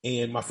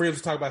 And my friends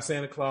would talk about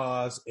Santa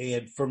Claus.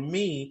 And for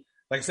me,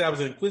 like I said, I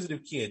was an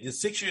inquisitive kid. At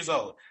 6 years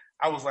old,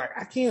 I was like,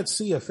 I can't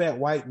see a fat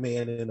white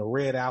man in a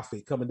red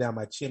outfit coming down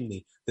my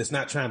chimney that's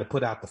not trying to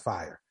put out the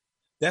fire.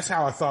 That's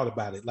how I thought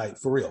about it, like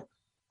for real.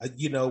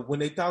 When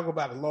they talk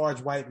about a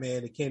large white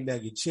man that came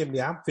down your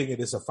chimney, I'm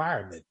thinking it's a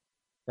fireman,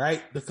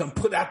 right? To come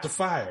put out the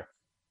fire.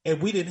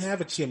 And we didn't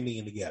have a chimney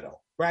in the ghetto.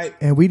 Right.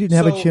 And we didn't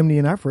have a chimney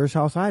in our first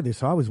house either.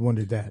 So I always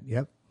wondered that.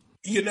 Yep.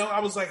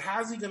 I was like,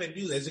 how's he going to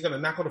do that? Is he going to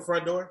knock on the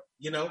front door?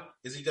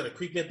 Is he going to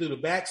creep in through the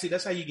back? See,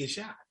 that's how you get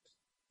shot,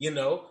 and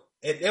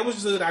that was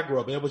just that I grew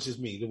up. It was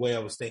just me, the way I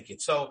was thinking.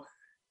 So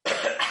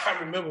I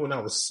remember when I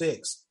was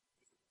 6,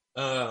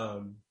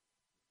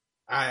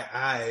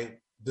 I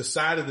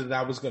decided that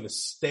I was going to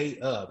stay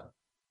up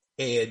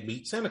and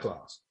meet Santa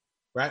Claus.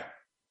 Right.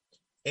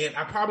 And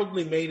I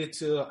probably made it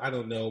to, I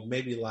don't know,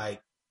 maybe like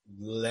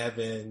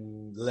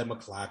 11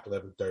 o'clock,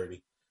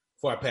 11:30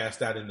 before I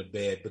passed out in the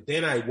bed. But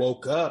then I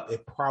woke up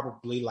at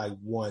probably like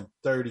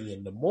 1:30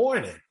 in the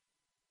morning.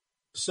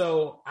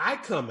 So I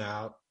come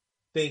out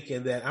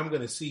thinking that I'm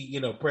going to see,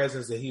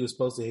 presents that he was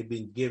supposed to have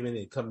been given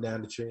and come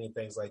down the tree and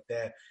things like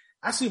that.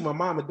 I see my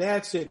mom and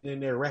dad sitting in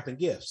there wrapping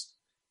gifts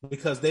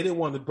because they didn't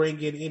want to bring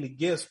in any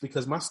gifts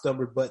because my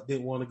stubborn butt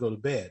didn't want to go to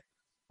bed.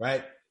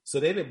 Right. So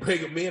they didn't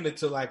bring them in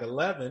until like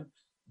 11.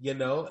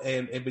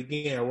 And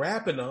began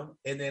wrapping them.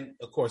 And then,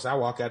 of course, I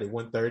walk out at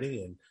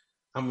 1:30 and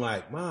I'm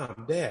like,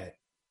 Mom, Dad,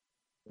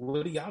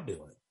 what are y'all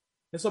doing?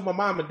 And so my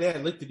mom and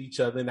dad looked at each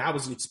other and I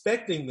was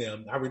expecting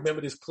them. I remember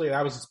this clear.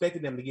 I was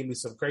expecting them to give me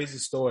some crazy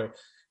story.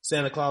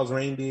 Santa Claus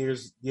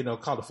reindeers,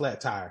 called a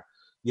flat tire.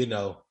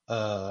 The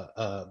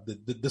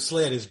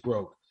sled is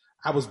broke.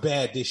 I was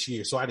bad this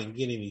year, so I didn't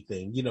get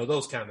anything,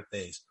 those kind of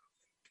things.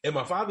 And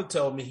my father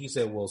told me, he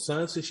said, well,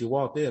 son, since you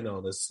walked in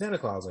on this, Santa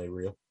Claus ain't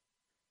real.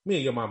 Me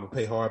and your mama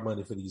pay hard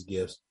money for these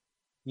gifts,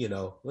 and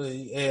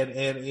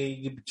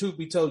truth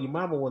be told, your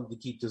mama wanted to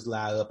keep this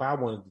lie up. I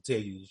wanted to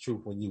tell you the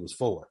truth when you was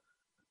 4,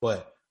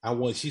 but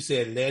she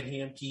said, let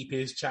him keep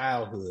his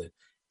childhood.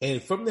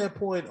 And from that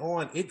point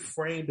on, it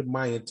framed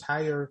my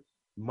entire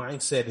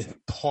mindset and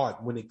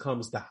thought when it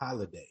comes to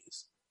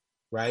holidays,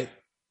 right?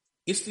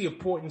 It's the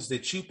importance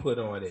that you put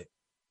on it,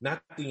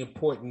 not the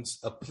importance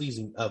of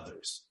pleasing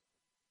others,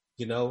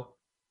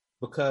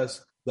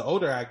 because the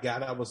older I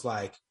got, I was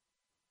like,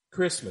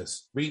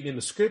 Christmas, reading in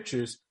the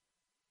scriptures,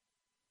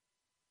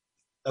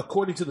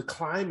 according to the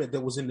climate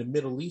that was in the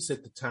Middle East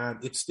at the time,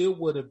 it still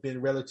would have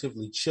been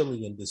relatively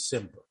chilly in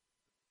December.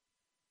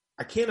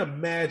 I can't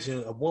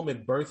imagine a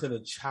woman birthing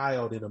a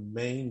child in a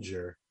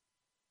manger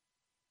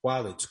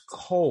while it's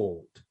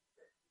cold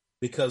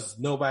because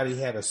nobody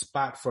had a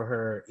spot for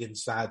her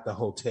inside the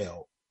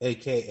hotel,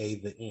 aka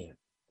the inn,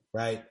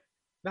 right?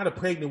 Not a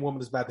pregnant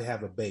woman is about to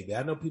have a baby.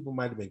 I know people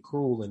might have been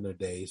cruel in their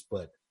days,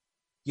 but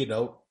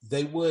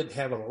they would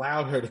have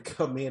allowed her to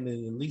come in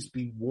and at least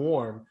be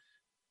warm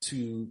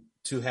to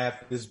have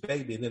this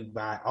baby. And then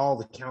by all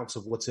the counts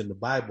of what's in the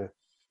Bible,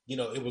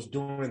 it was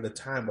during the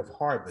time of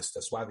harvest.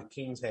 That's why the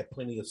kings had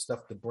plenty of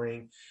stuff to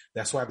bring.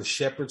 That's why the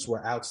shepherds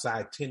were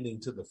outside tending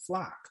to the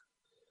flock,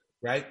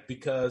 right?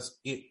 Because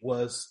it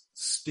was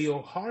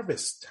still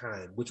harvest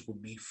time, which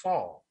would be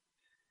fall.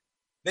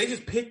 They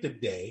just picked a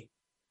day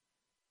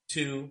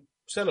to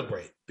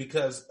celebrate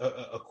because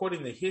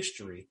according to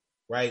history,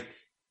 right,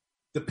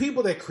 the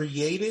people that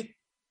created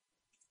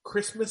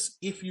Christmas,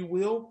 if you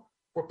will,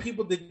 were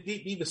people that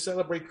didn't even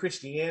celebrate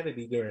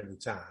Christianity during the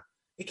time.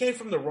 It came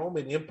from the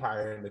Roman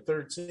Empire in the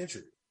 3rd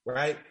century,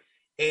 right?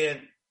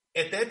 And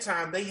at that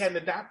time, they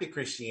hadn't adopted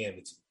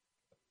Christianity.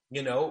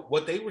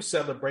 What they were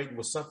celebrating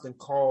was something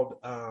called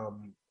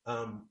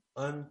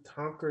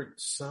unconquered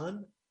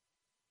sun.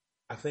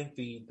 I think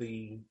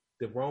the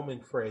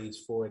Roman phrase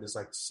for it is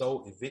like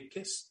Sol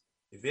Leviticus.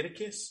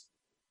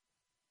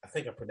 I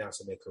think I'm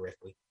pronouncing that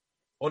correctly.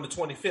 On the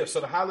 25th. So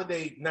the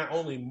holiday not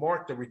only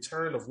marked the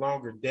return of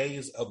longer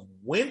days of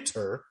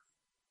winter,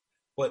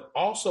 but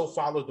also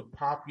followed the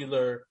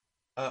popular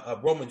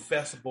Roman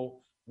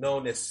festival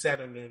known as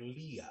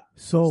Saturnalia.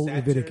 Sol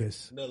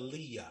Leviticus.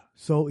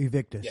 Sol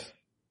Invictus. Yeah.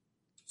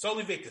 Sol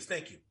Invictus,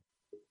 thank you.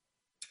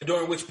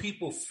 During which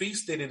people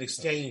feasted and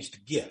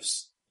exchanged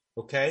gifts.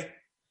 Okay?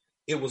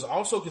 It was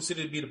also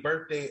considered to be the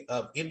birthday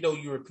of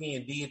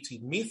Indo-European deity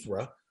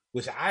Mithra,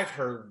 which I've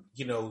heard,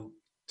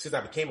 since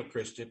I became a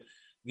Christian,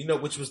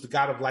 which was the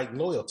god of light and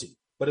loyalty.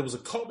 But it was a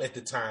cult at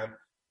the time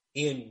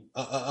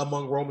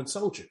among Roman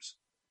soldiers.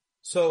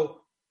 So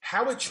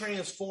how it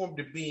transformed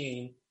to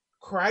being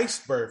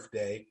Christ's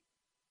birthday,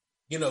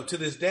 to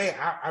this day,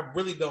 I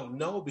really don't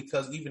know,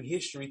 because even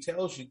history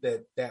tells you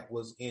that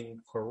was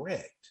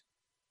incorrect,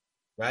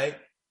 right?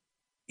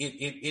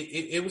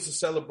 It was a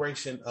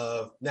celebration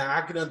of, now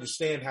I can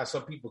understand how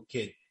some people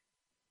can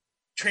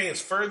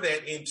transfer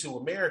that into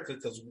America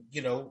because,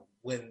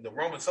 when the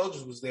Roman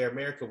soldiers was there,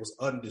 America was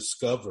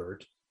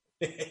undiscovered.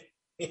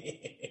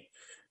 It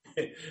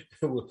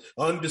was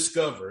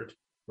undiscovered,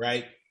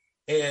 right?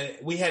 And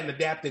we hadn't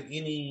adapted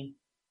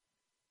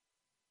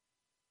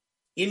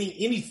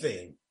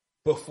anything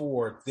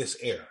before this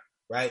era,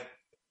 right?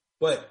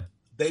 But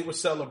they were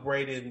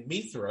celebrating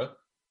Mithra,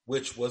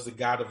 which was the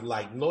god of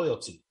light and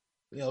loyalty.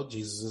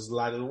 Jesus is the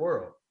light of the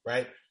world,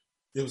 right?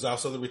 There was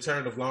also the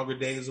return of longer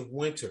days of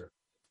winter,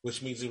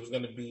 which means it was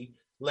going to be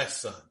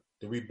less sun.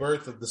 The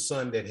rebirth of the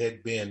sun that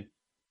had been,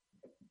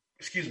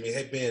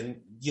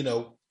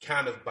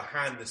 kind of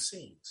behind the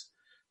scenes.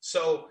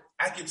 So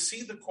I can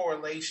see the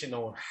correlation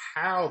on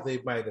how they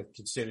might have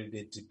considered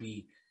it to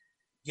be,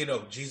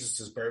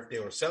 Jesus's birthday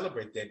or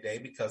celebrate that day,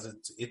 because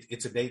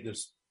it's a day that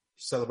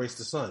celebrates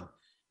the sun.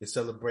 It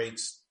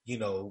celebrates,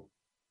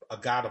 a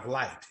god of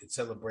light. It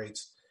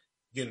celebrates,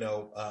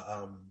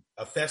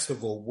 a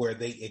festival where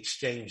they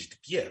exchanged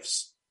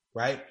gifts,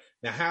 right?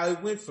 Now, how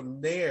it went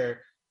from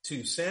there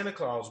to Santa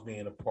Claus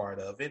being a part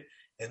of it,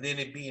 and then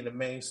it being a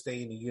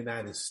mainstay in the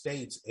United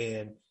States,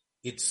 and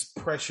it's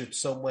pressured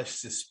so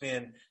much to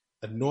spend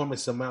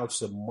enormous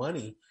amounts of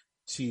money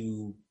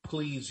to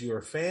please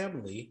your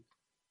family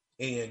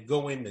and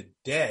go into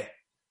debt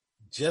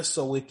just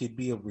so it could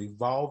be a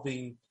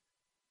revolving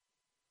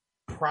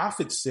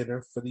profit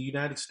center for the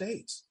United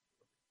States.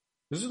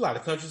 There's a lot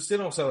of countries that still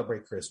don't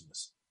celebrate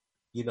Christmas.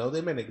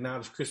 They may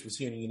acknowledge Christmas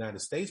here in the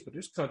United States, but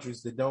there's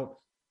countries that don't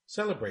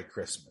celebrate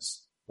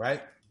Christmas,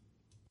 right?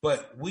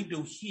 But we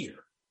do here.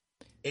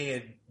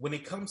 And when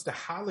it comes to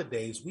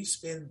holidays, we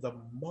spend the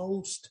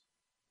most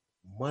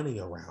money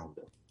around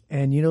them.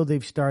 And,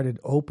 they've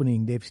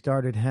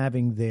started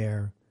having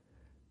their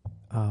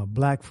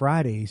Black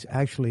Fridays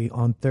actually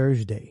on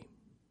Thursday.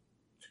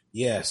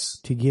 Yes.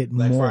 To get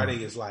Black more.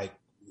 Friday is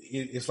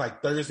it's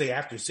like Thursday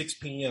after 6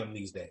 p.m.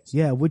 these days.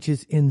 Yeah, which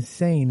is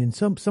insane. And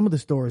some of the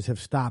stores have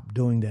stopped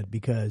doing that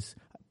because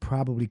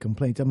probably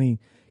complaints. I mean,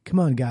 come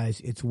on,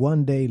 guys. It's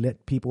one day.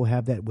 Let people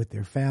have that with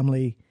their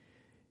family.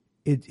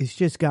 It's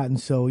just gotten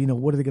so,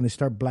 what are they going to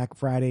start Black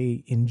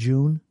Friday in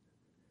June?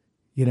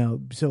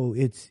 So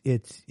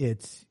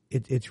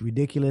it's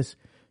ridiculous.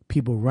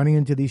 People running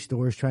into these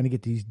stores trying to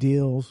get these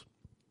deals.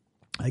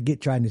 I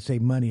get trying to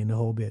save money in the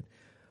whole bit,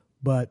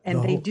 but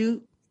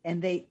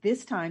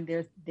this time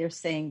they're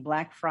saying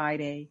Black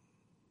Friday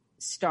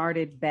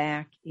started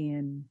back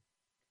in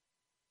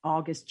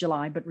August,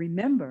 July. But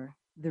remember,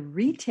 the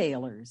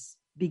retailers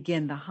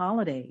begin the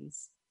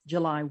holidays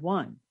July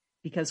 1,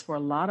 because for a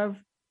lot of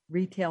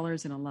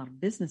retailers and a lot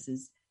of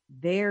businesses,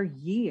 their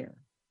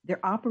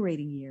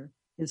operating year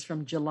is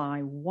from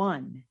July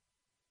 1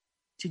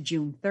 to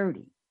June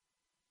 30.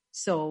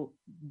 So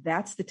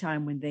that's the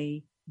time when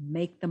they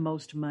make the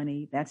most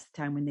money. That's the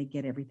time when they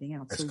get everything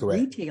out. That's so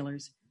correct.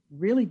 Retailers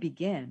really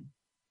begin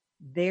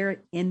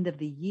their end of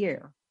the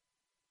year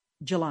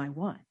July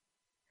 1.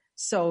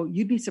 So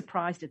you'd be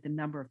surprised at the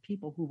number of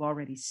people who've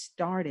already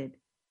started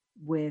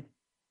with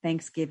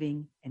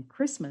Thanksgiving and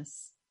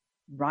Christmas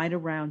right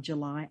around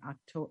July,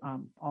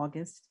 October,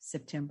 August,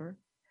 September.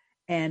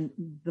 And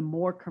the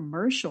more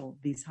commercial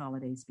these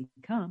holidays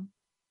become,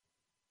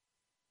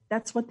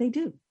 that's what they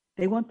do.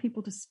 They want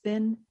people to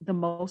spend the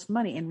most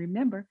money. And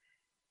remember,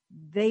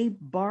 they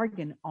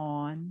bargain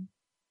on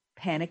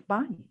panic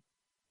buying.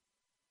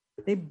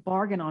 They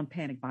bargain on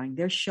panic buying.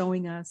 They're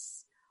showing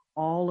us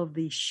all of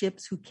the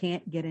ships who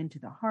can't get into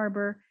the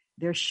harbor.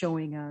 They're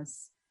showing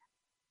us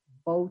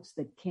boats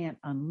that can't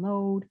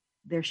unload.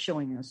 They're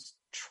showing us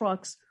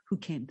trucks who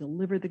can't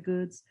deliver the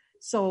goods.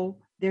 So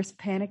there's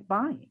panic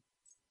buying.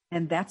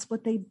 And that's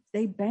what they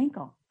bank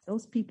on.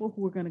 Those people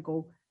who are going to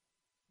go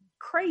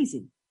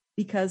crazy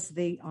because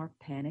they are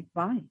panic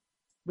buying,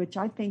 which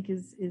I think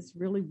is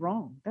really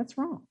wrong. That's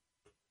wrong.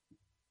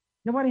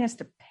 Nobody has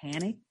to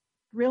panic.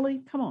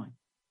 Really? Come on.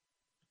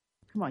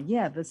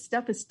 Yeah, the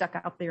stuff is stuck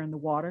out there in the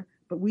water,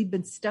 but we've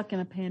been stuck in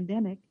a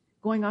pandemic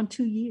going on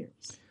 2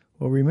 years.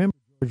 Well, remember,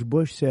 George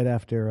Bush said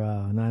after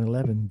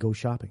 9/11, go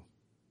shopping.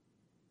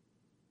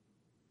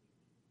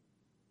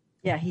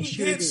 Yeah, he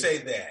sure did say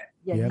that.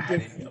 Yeah, Yep. he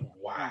did.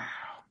 Wow.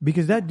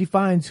 Because that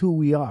defines who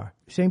we are.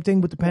 Same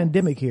thing with the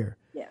pandemic here.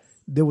 Yes.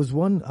 There was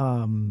one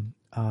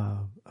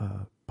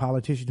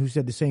politician who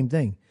said the same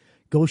thing.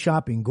 Go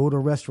shopping, go to a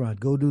restaurant,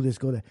 go do this,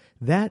 go that.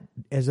 That,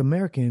 as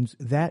Americans,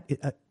 that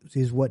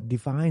is what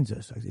defines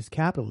us. It's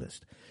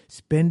capitalist.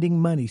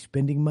 Spending money.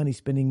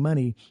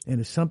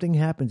 And if something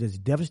happens as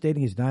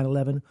devastating as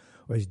 9/11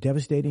 or as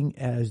devastating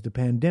as the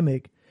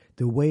pandemic,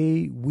 the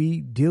way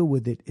we deal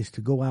with it is to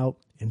go out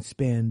and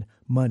spend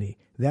money.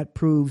 That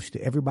proves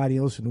to everybody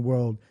else in the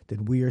world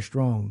that we are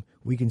strong.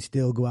 We can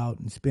still go out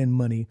and spend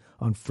money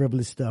on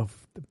frivolous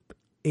stuff,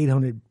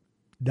 $800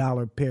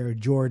 pair of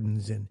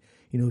Jordans and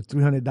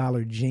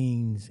 $300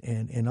 jeans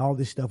and all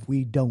this stuff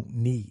we don't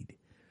need.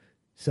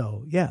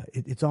 So yeah,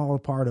 it's all a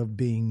part of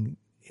being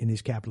in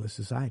this capitalist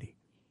society.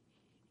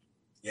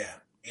 Yeah,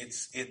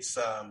 it's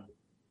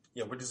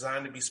we're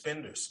designed to be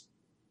spenders.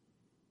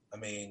 I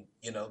mean,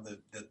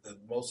 the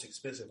most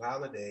expensive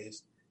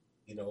holidays,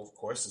 of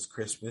course, is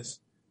Christmas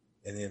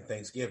and then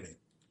Thanksgiving,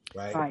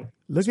 right? Right.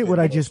 Look at what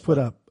I just put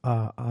up,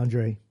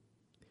 Andre.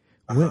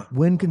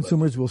 When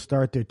consumers will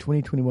start their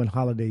 2021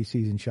 holiday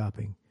season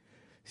shopping.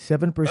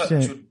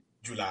 7%.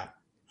 July.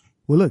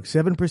 Well, look,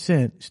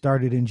 7%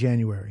 started in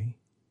January.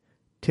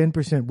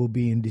 10% will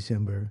be in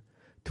December.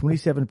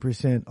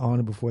 27% on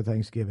and before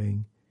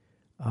Thanksgiving.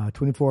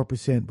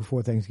 24%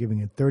 before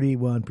Thanksgiving, and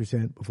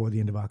 31% before the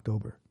end of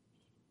October.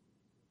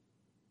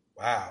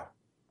 Wow.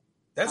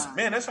 That's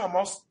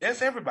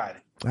everybody.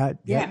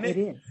 Yeah, it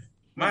is.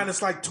 Mine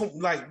is like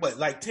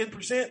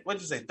 10%? What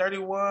did you say?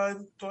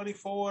 31,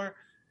 24?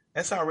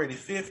 That's already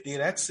 50.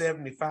 That's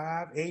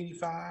 75,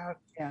 85.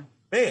 Yeah.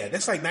 Man,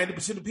 that's like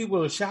 90% of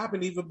people are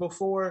shopping even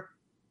before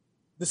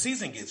the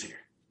season gets here.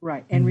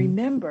 Right. And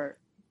remember,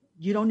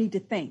 you don't need to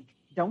think.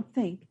 Don't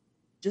think.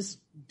 Just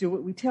do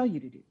what we tell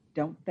you to do.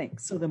 Don't think.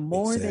 So the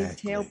more they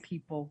tell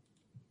people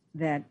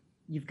that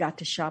you've got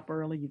to shop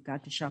early, you've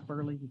got to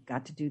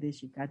do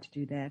this, you've got to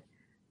do that,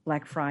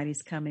 Black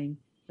Friday's coming,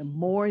 the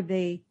more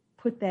they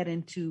put that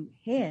into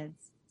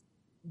heads,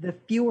 the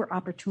fewer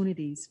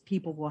opportunities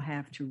people will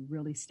have to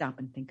really stop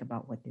and think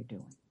about what they're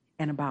doing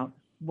and about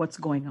what's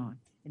going on.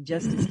 And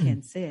just as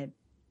Ken said,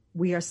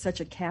 we are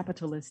such a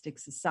capitalistic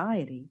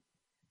society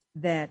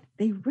that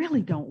they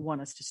really don't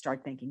want us to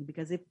start thinking,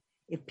 because if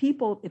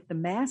the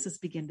masses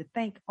begin to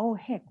think, oh,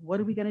 heck, what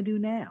are we going to do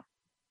now?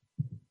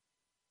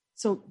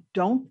 So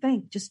don't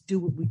think, just do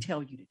what we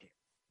tell you to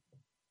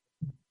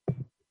do.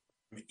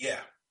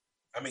 Yeah.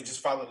 I mean, just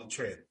follow the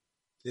trend.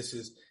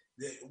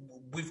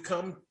 We've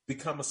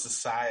become a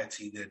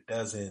society that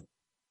doesn't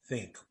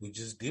think. We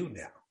just do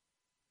now,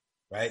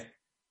 right?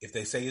 If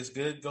they say it's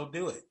good, go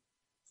do it.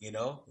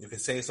 If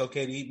it say it's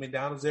okay to eat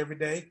McDonald's every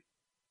day,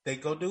 they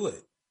go do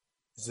it.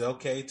 It's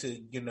okay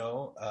to,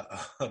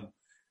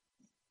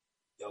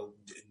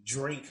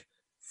 drink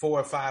 4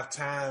 or 5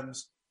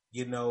 times,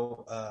 in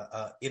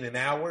an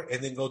hour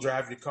and then go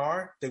drive your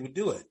car. They would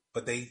do it,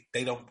 but they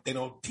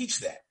don't teach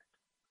that,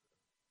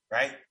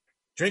 right?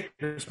 Drink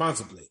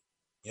responsibly.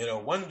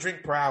 1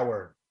 drink per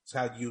hour is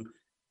how you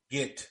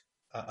get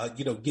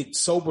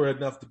sober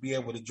enough to be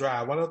able to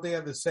drive. Why don't they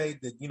ever say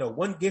that,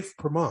 1 gift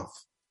per month?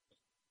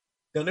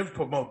 They'll never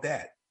promote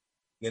that.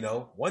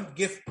 1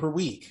 gift per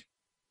week.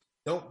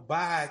 Don't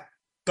buy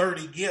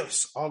 30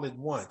 gifts all at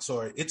once,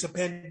 or it's a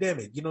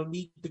pandemic. You don't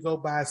need to go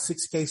buy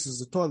 6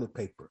 cases of toilet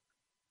paper.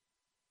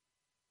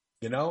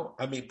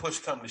 I mean, push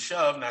come to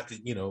shove, not to,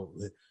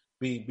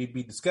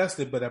 be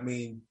disgusted, but I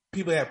mean,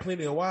 people have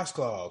plenty of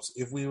washcloths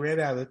if we ran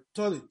out of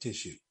toilet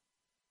tissue.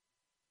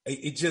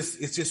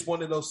 It's just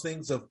one of those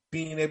things of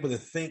being able to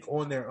think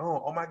on their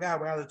own. Oh my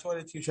God, we're out of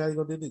toilet tissue. How are you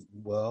gonna do this?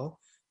 Well,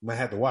 you might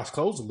have to wash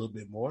clothes a little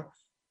bit more,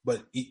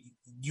 but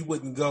you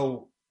wouldn't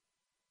go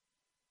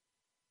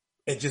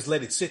and just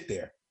let it sit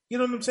there. You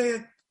know what I'm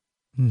saying?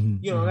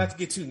 Mm-hmm. Not to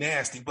get too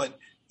nasty, but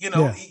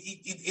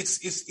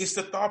it's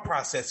the thought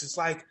process. It's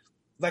like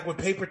with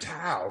paper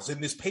towels,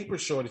 and this paper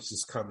shortage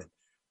is coming,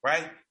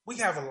 right? We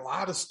have a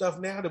lot of stuff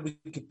now that we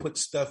can put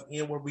stuff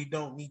in where we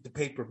don't need the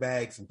paper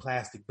bags and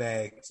plastic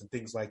bags and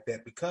things like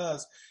that,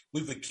 because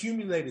we've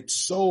accumulated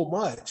so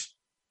much,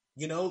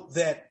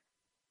 that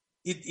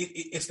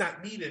it's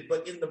not needed.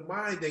 But in the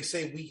mind, they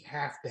say we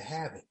have to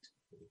have it.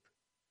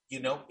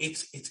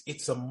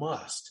 It's a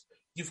must.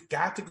 you've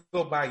got to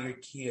go buy your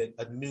kid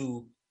the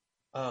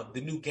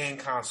new game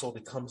console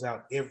that comes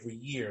out every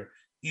year,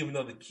 even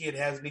though the kid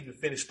hasn't even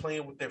finished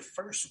playing with their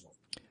first one.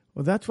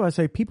 Well, that's why I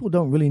say people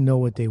don't really know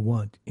what they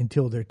want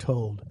until they're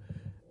told.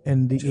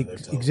 And the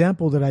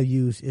example that I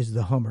use is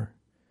the Hummer.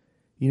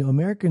 You know,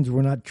 Americans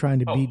were not trying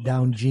to beat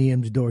down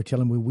GM's door,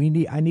 telling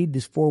me I need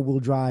this 4-wheel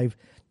drive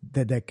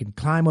that can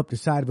climb up the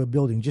side of a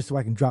building just so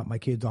I can drop my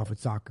kids off at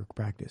soccer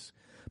practice.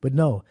 But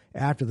no,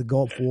 after the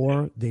Gulf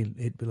War,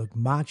 it looked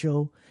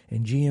macho,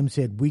 and GM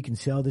said we can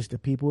sell this to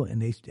people,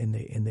 and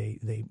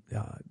they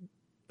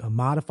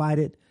modified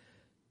it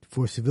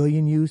for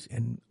civilian use,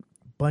 and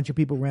a bunch of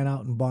people ran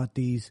out and bought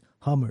these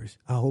Hummers.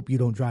 I hope you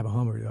don't drive a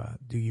Hummer,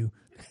 do you?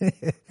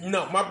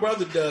 No, my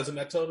brother does, and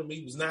I told him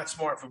he was not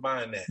smart for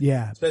buying that.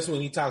 Yeah. Especially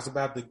when he talks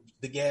about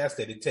the gas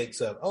that it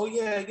takes up. Oh,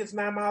 yeah, it gets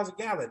 9 miles a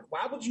gallon.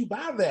 Why would you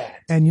buy that?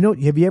 And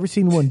have you ever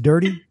seen one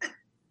dirty?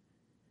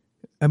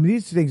 I mean,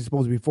 these things are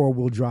supposed to be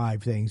 4-wheel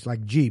drive things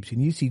like Jeeps,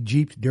 and you see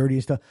Jeeps dirty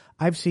and stuff.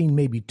 I've seen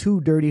maybe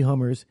 2 dirty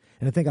Hummers,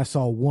 and I think I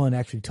saw one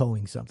actually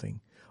towing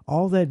something.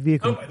 All that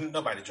vehicle.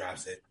 Nobody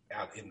drives it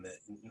out in the.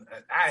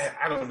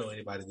 I don't know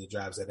anybody that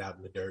drives that out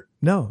in the dirt.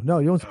 No,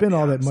 you don't spend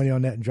all that money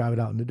on that and drive it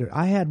out in the dirt.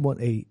 I had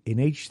an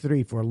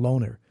H3 for a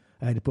loaner.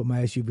 I had to put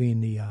my SUV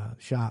in the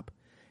shop,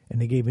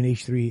 and they gave an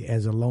H3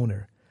 as a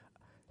loaner.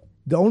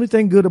 The only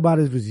thing good about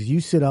it was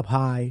you sit up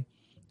high,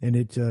 and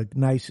it's a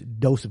nice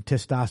dose of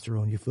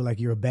testosterone. You feel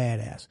like you're a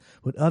badass.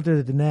 But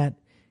other than that,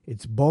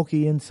 it's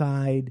bulky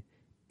inside.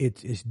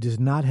 It does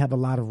not have a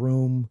lot of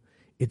room.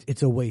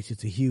 It's a waste.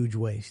 It's a huge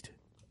waste.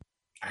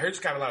 I heard it's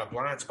got a lot of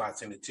blind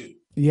spots in it too.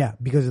 Yeah,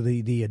 because of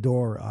the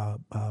door,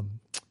 what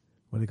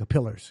do they call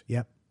pillars?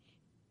 Yep.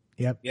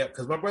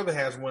 Because my brother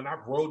has one.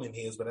 I've rode in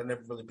his, but I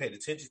never really paid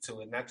attention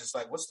to it. And I just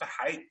like, what's the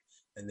height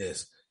in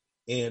this?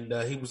 And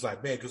he was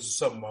like, man, because it's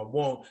something I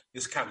want.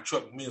 This kind of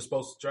truck me is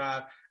supposed to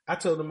drive. I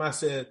told him, I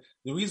said,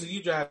 the reason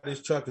you drive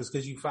this truck is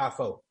because you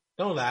 5'4".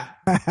 Don't lie.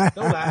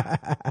 Don't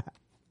lie.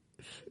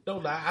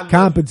 Don't lie.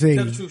 Compensate.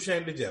 Tell the truth,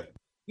 shame the devil.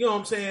 You know what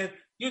I'm saying?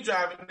 You're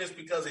driving this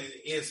because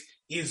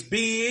it's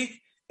big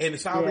and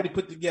it's already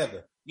put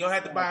together. You don't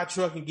have to buy a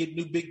truck and get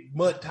new big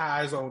mud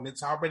tires on it.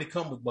 It's already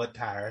come with mud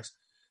tires.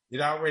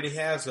 It already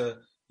has a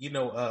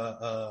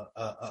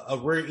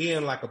rear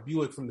end like a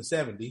Buick from the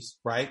 70s,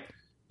 right?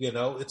 You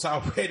know, it's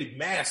already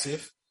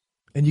massive.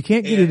 And you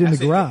can't get it in the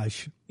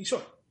garage.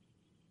 Sure.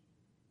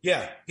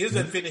 Yeah, his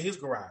doesn't fit in his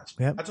garage.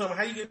 Yep. I told him,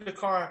 how you get in the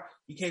car,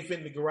 you can't fit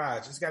in the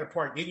garage. It's got to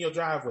park in your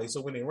driveway.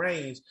 So when it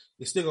rains,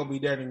 it's still going to be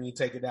dirty when you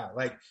take it out.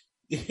 Like,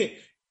 you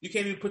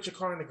can't even put your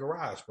car in the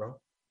garage, bro.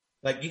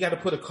 Like, you got to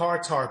put a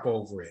car tarp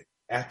over it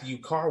after you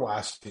car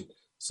washed it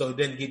so it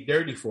doesn't get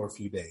dirty for a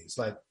few days.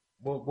 Like,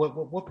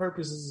 what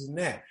purpose is in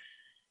that?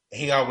 And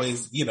he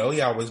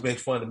always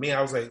makes fun of me.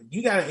 I was like,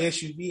 you got an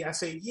SUV? I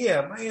said,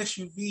 yeah, my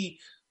SUV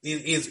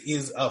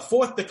is a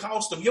fourth the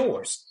cost of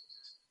yours.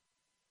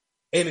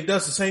 And it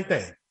does the same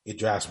thing. It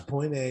drives from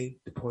point A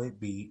to point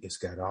B. It's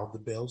got all the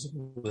bells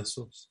and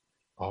whistles,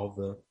 all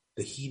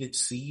the heated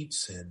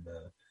seats and,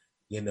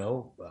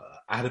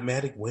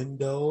 automatic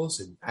windows.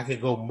 And I can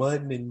go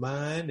mudding in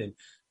mine. And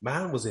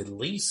mine was at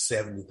least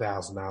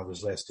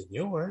 $70,000 less than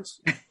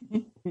yours.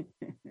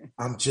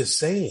 I'm just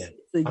saying.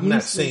 I'm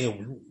not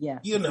saying,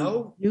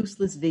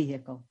 useless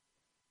vehicle.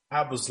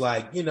 I was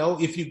like,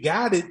 if you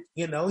got it,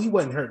 he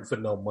wasn't hurting for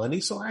no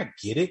money. So I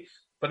get it.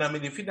 But I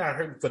mean, if you're not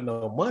hurting for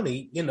no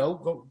money,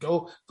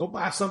 go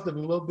buy something a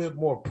little bit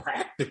more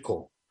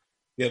practical.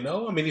 I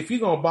mean, if you're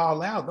gonna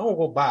ball out, don't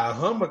go buy a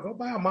Hummer, go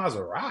buy a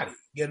Maserati.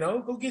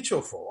 Go get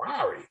your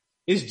Ferrari.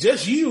 It's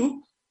just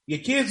you. Your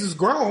kids is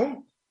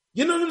grown.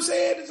 You know what I'm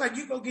saying? It's like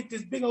you go get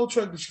this big old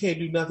truck that you can't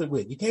do nothing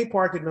with. You can't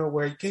park it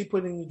nowhere. You can't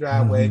put it in your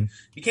driveway. Mm-hmm.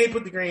 You can't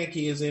put the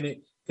grandkids in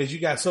it because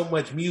you got so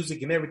much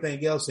music and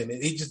everything else in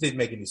it. It just didn't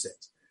make any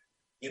sense.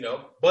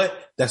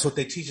 But that's what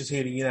they teach us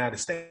here in the United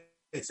States.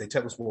 They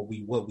tell us what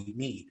we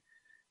need,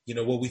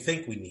 what we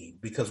think we need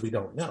because we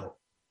don't know.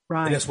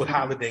 Right. And that's what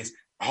holidays,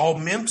 all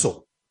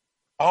mental.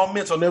 And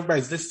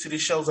everybody's listening to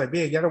these shows like,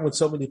 man, y'all done went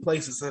so many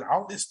places. And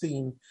all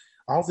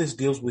this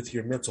deals with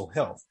your mental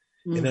health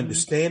and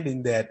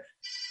understanding that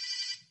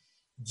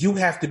you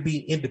have to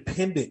be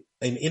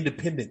an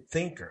independent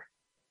thinker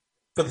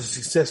for the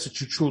success that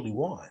you truly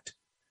want.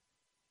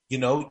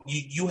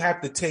 You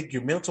have to take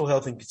your mental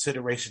health in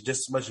consideration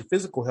just as much as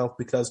physical health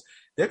because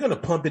they're going to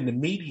pump in the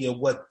media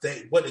what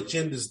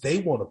agendas they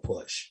want to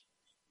push.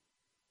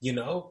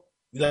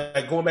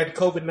 Like going back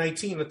to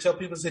COVID-19, I tell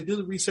people, do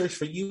the research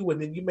for you, and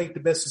then you make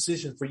the best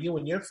decision for you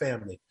and your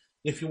family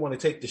if you want to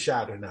take the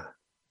shot or not.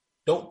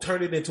 Don't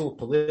turn it into a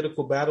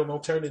political battle.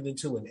 Don't turn it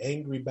into an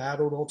angry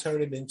battle. Don't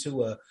turn it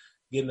into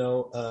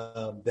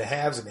the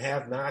haves and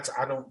have-nots.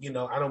 I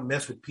don't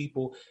mess with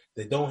people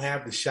that don't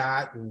have the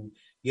shot, and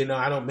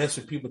I don't mess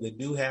with people that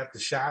do have the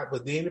shot.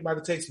 But then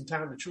anybody take some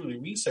time to truly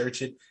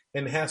research it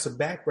and have some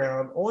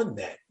background on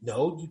that.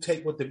 No, you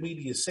take what the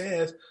media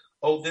says.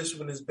 Oh, this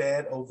one is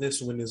bad. Oh,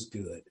 this one is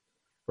good,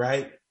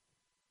 right?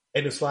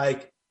 And it's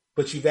like,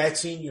 but you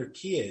vaccine your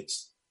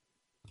kids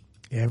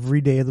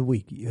every day of the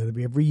week.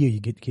 Every year,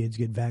 kids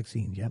get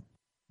vaccines. Yep.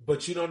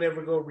 but you don't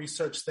ever go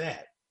research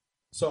that.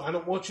 So I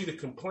don't want you to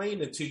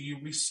complain until you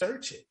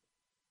research it.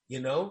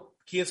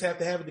 Kids have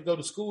to have it to go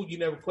to school. You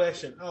never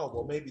question, oh,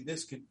 well, maybe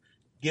this could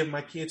give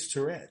my kids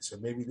Tourette's, or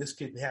maybe this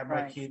could have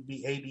my kid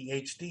be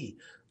ADHD,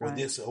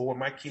 or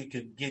my kid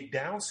could get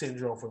Down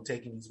syndrome from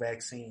taking these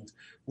vaccines.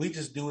 We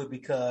just do it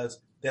because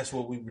that's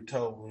what we were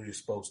told we were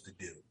supposed to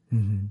do.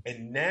 Mm-hmm.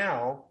 And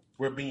now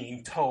we're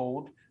being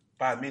told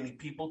by many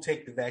people,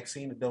 take the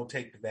vaccine or don't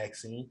take the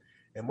vaccine.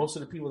 And most of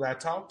the people that I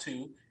talk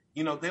to,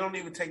 they don't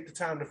even take the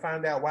time to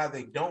find out why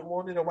they don't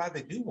want it or why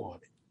they do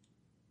want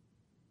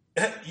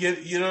it.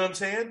 You know what I'm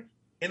saying?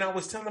 And I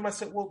was telling them, I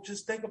said, well,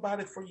 just think about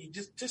it for you.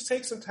 Just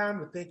take some time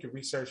to think and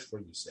research for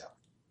yourself.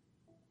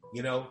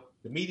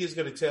 The media is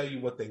going to tell you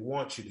what they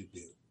want you to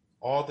do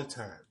all the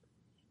time.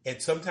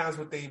 And sometimes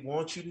what they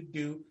want you to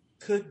do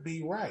could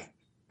be right.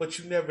 But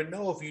you never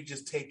know if you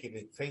just take it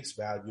at face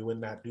value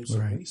and not do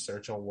some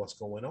research on what's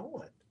going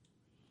on.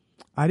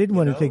 I didn't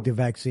want to take the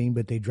vaccine,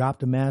 but they dropped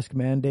the mask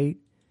mandate,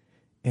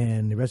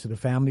 and the rest of the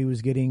family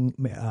was getting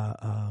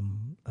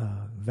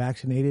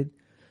vaccinated.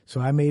 So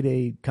I made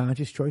a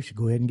conscious choice to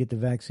go ahead and get the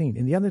vaccine.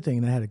 And the other thing,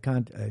 and I had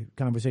a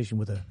conversation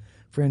with a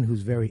friend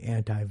who's very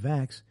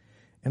anti-vax,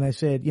 and I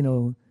said,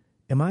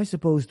 am I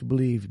supposed to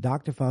believe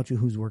Dr. Fauci,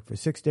 who's worked for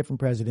 6 different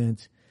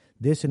presidents,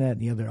 this and that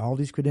and the other, all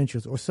these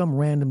credentials, or some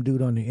random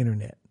dude on the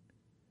internet?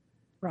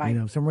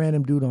 Right. Some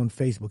random dude on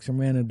Facebook, some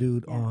random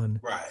dude some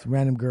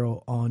random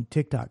girl on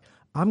TikTok.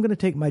 I'm going to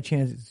take my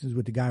chances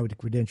with the guy with the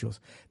credentials.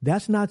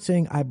 That's not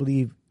saying I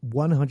believe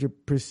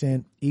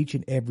 100% each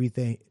and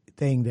everything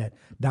that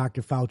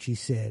Dr. Fauci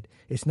said.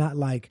 It's not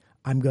like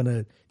I'm going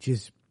to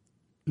just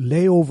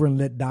lay over and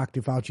let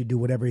Dr. Fauci do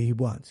whatever he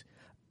wants.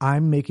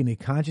 I'm making a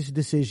conscious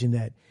decision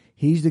that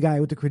he's the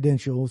guy with the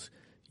credentials.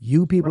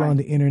 You people on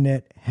the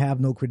internet have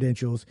no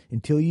credentials.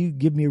 Until you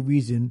give me a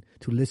reason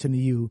to listen to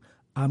you,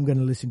 I'm going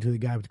to listen to the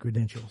guy with the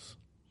credentials.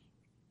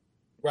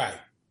 Right.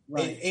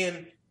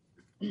 And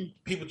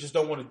people just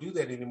don't want to do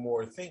that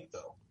anymore, I think,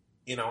 though,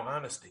 in all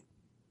honesty.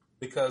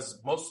 Because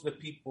most of the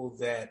people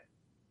that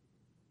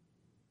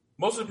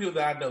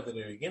I know that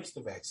are against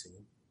the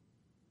vaccine,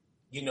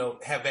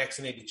 have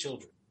vaccinated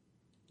children.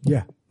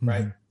 Yeah. Mm-hmm.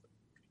 Right.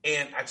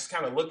 And I just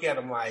kind of look at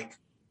them like,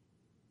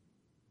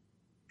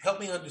 help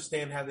me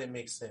understand how that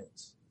makes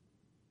sense.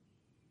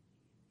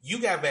 You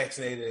got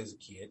vaccinated as a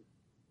kid.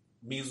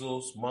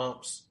 Measles,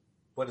 mumps,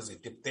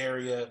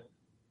 diphtheria,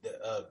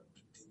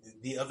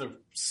 the other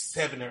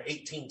 7 or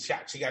 18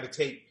 shots you got to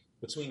take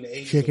between the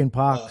ages chicken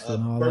pox of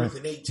and all birth that.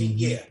 and 18, mm-hmm.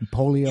 Yeah,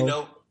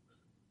 polio.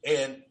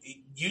 And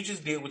you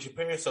just did what your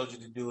parents told you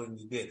to do, and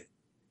you did it.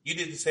 You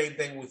did the same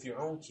thing with your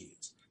own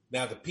kids.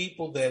 Now, the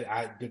people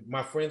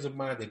my friends of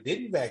mine that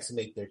didn't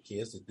vaccinate their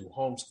kids, that do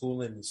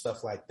homeschooling and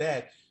stuff like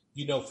that,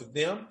 for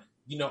them,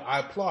 I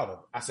applaud them.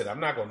 I said, I'm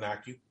not going to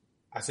knock you.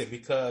 I said,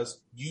 because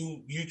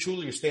you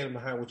truly are standing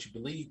behind what you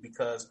believe,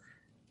 because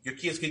your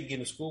kids couldn't get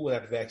in school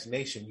without a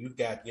vaccination. You've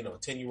got, a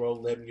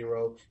 10-year-old,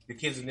 11-year-old. Your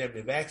kids have never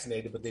been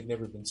vaccinated, but they've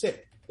never been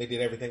sick. They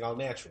did everything all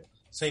natural.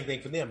 Same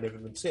thing for them, never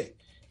been sick.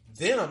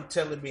 Them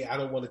telling me I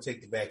don't want to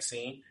take the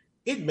vaccine,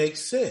 it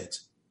makes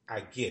sense. I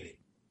get it.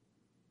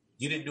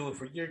 You didn't do it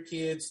for your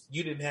kids.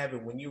 You didn't have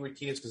it when you were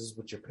kids because it's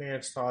what your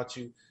parents taught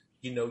you.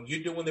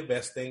 You're doing the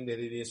best thing that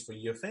it is for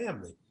your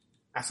family.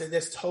 I said,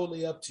 that's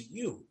totally up to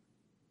you.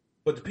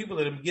 But the people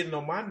that are getting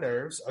on my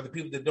nerves are the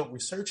people that don't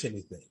research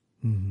anything.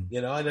 Mm-hmm.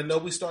 And I know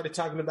we started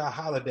talking about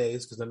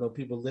holidays because I know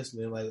people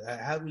listening like,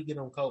 how do we get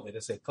on COVID? I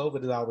said,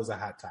 COVID is always a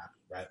hot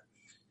topic, right?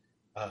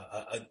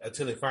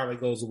 Until it finally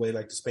goes away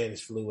like the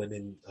Spanish flu. And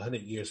then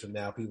 100 years from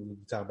now, people will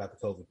be talking about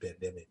the COVID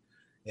pandemic.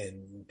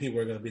 And people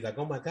are going to be like,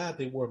 oh, my God,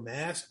 they wore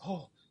masks.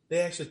 Oh, they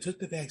actually took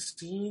the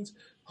vaccines.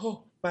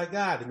 Oh, my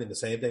God. And then the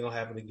same thing will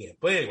happen again.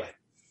 But anyway,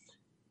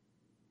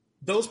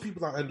 those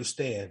people I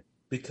understand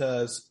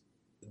because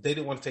they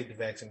didn't want to take the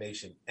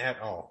vaccination at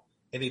all.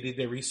 And they did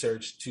their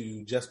research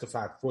to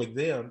justify for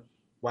them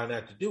why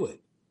not to do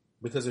it.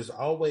 Because there's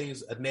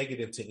always a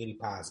negative to any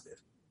positive.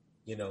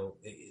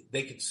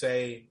 They could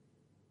say,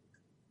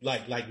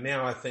 like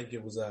now, I think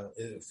it was a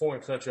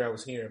foreign country I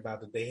was hearing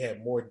about that they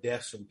had more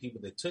deaths from people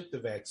that took the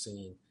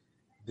vaccine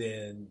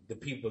than the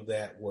people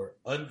that were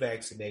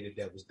unvaccinated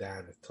that was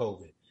dying of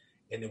COVID.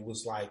 And it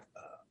was like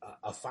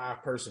a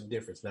 5-person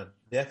difference. Now,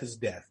 death is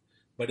death,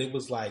 but it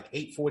was like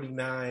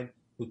 849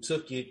 who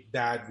took it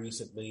died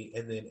recently,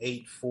 and then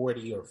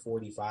 840 or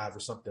 45 or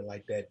something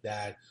like that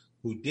died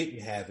who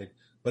didn't have it.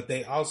 But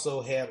they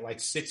also had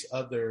like 6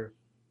 other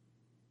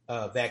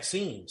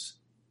vaccines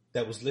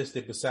that was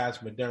listed besides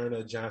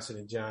Moderna,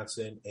 Johnson &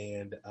 Johnson,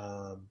 and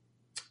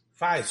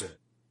Pfizer.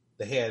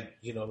 They had,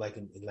 like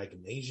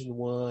an Asian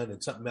one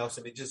and something else.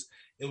 And it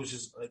was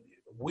just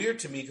weird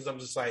to me because I'm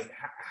just like,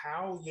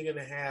 how are you going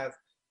to have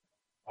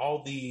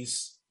all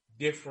these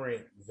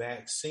different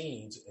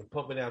vaccines and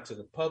pump it out to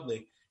the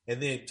public and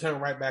then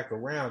turn right back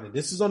around? And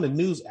this is on the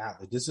news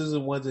outlet. This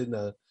wasn't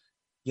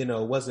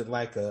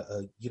like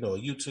a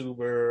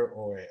YouTuber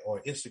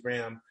or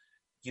Instagram,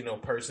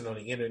 person on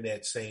the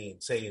internet saying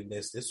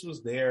this. This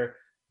was their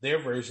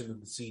version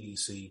of the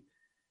CDC.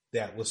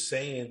 that was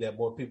saying that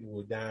more people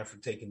were dying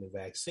from taking the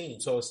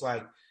vaccine. So it's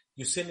like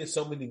you're sending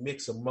so many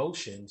mixed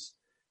emotions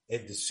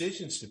and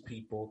decisions to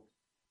people.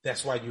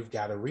 That's why you've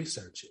got to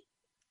research it.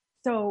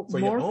 So for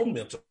your own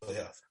mental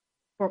health.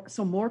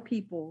 So more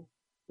people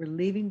were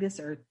leaving this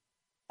earth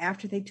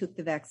after they took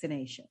the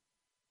vaccination.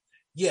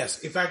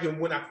 Yes, if I can,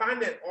 when I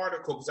find that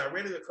article, because I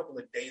read it a couple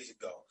of days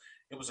ago,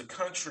 it was a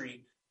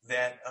country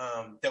that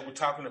that were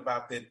talking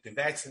about that the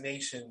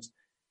vaccinations,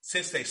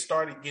 since they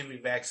started giving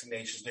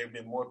vaccinations, there have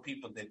been more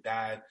people that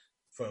died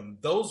from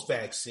those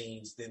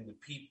vaccines than the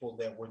people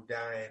that were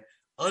dying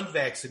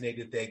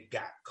unvaccinated that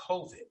got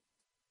COVID,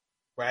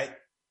 right?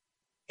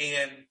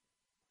 And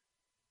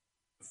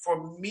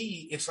for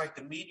me, it's like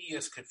the media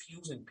is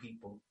confusing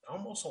people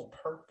almost on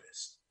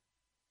purpose.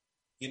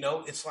 You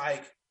know, it's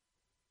like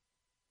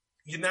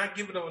you're not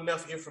giving them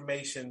enough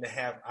information to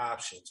have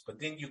options, but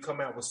then you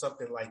come out with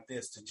something like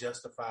this to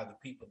justify the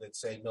people that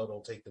say, no,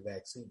 don't take the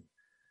vaccine,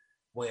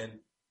 when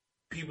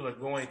people are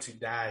going to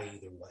die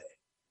either way.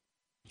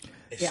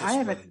 It's just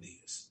what it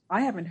is.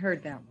 I haven't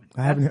heard that one.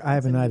 I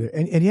haven't either.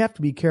 And you have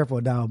to be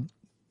careful now.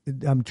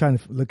 I'm trying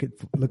to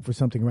look for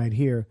something right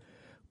here,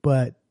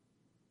 but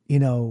you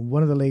know,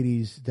 one of the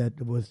ladies that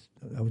I was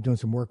doing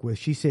some work with,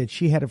 she said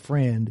she had a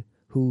friend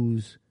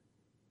whose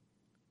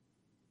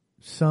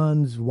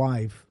son's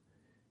wife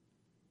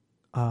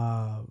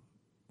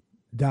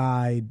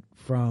died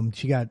from,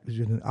 she was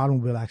in an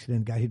automobile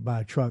accident, got hit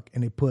by a truck,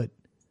 and they put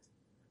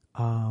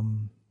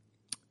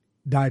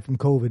died from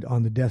COVID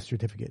on the death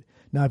certificate.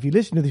 Now, if you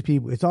listen to these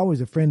people, it's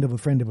always a friend of a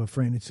friend of a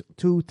friend. It's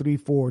 2, 3,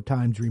 4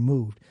 times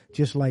removed.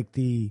 Just like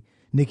the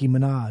Nicki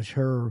Minaj,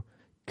 her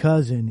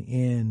cousin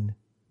in,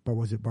 or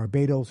was it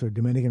Barbados or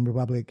Dominican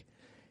Republic,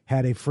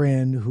 had a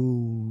friend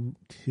who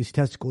his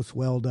testicles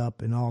swelled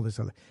up and all this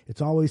other.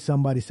 It's always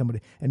somebody.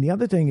 And the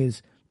other thing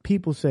is,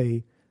 people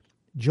say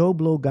Joe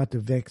Blow got the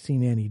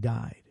vaccine and he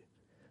died.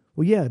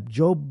 Well, yeah,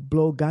 Joe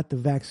Blow got the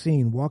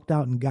vaccine, walked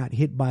out and got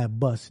hit by a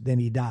bus, then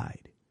he died.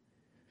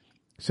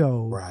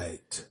 So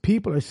right.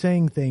 People are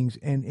saying things,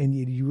 and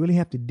you really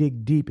have to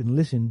dig deep and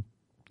listen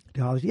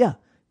to how, yeah,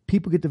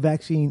 people get the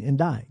vaccine and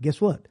die. Guess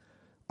what?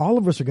 All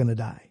of us are going to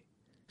die.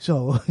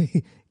 So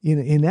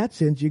in that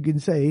sense, you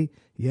can say,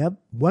 yep,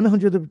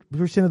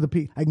 100% of the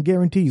people, I can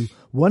guarantee you,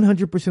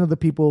 100% of the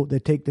people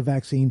that take the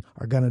vaccine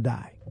are going to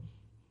die.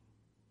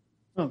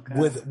 Okay.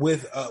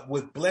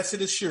 With blessed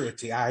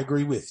assurity, I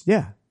agree with you.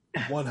 Yeah.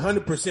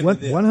 100% of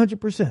them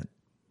 100%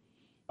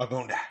 are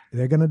going to die.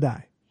 They're going to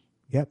die.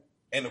 Yep.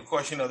 And of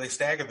course, you know, they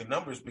stagger the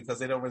numbers because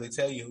they don't really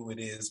tell you who it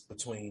is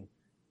between,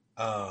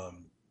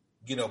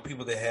 you know,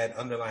 people that had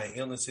underlying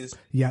illnesses,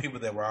 yep.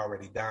 people that were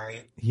already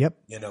dying, yep.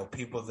 You know,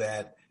 people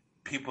that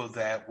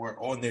were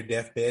on their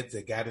deathbeds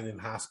that got it in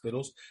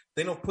hospitals.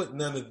 They don't put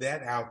none of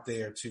that out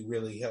there to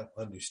really help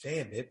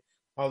understand it.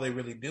 All they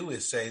really do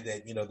is say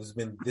that, you know, there's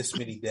been this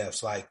many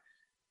deaths. Like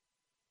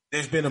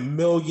there's been 1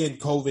 million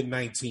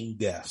COVID-19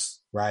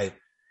 deaths, right?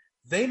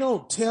 They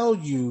don't tell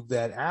you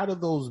that out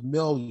of those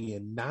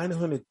 1,000,000,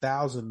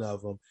 900,000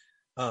 of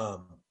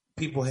them,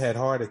 people had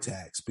heart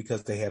attacks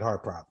because they had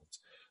heart problems,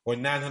 or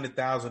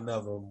 900,000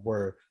 of them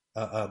were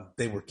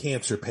they were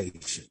cancer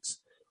patients,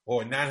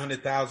 or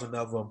 900,000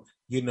 of them,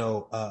 you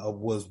know,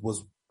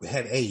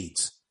 had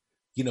AIDS.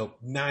 You know,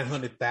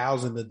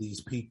 900,000 of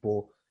these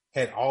people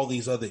had all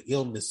these other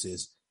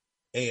illnesses,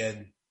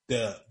 and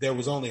there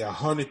was only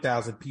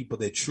 100,000 people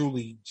that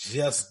truly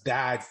just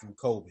died from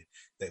COVID.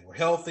 They were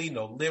healthy,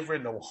 no liver,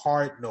 no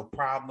heart, no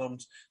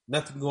problems,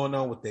 nothing going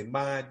on with their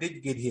mind,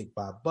 didn't get hit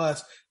by a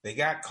bus. They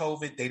got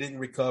COVID, they didn't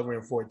recover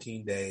in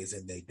 14 days,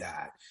 and they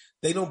died.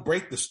 They don't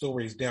break the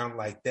stories down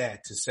like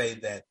that to say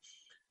that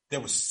there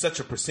was such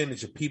a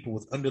percentage of people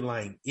with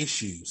underlying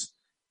issues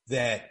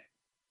that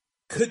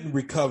couldn't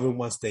recover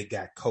once they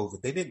got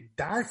COVID. They didn't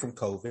die from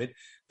COVID.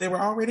 They were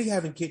already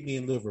having kidney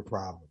and liver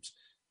problems.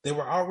 They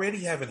were already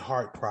having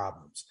heart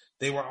problems.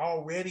 They were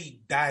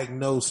already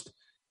diagnosed,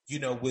 you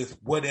know, with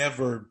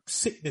whatever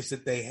sickness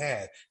that they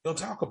had. Don't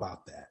talk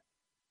about that,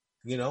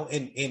 you know,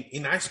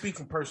 and I speak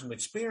from personal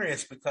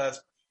experience because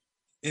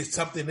it's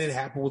something that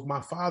happened with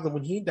my father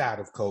when he died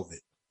of COVID,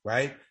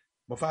 right?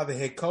 My father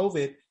had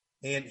COVID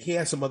and he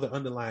had some other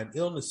underlying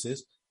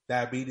illnesses,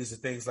 diabetes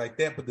and things like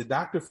that. But the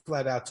doctor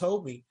flat out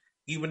told me,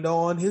 even though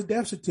on his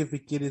death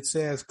certificate it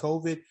says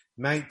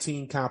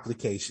COVID-19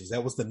 complications,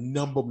 that was the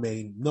number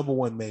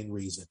one main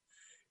reason.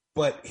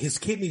 But his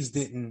kidneys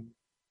didn't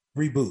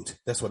reboot.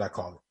 That's what I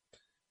call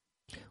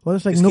it. Well,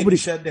 it's like his nobody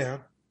shut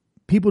down.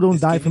 People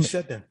don't die from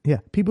shut down. Yeah,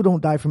 people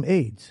don't die from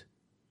AIDS.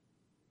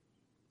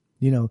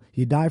 You know,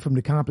 you die from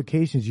the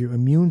complications. Your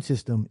immune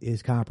system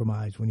is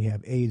compromised when you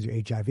have AIDS or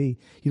HIV. You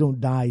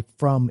don't die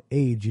from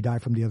AIDS. You die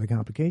from the other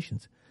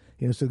complications.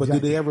 You know, so but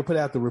did they ever put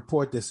out the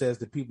report that says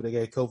the people that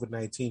got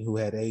COVID-19 who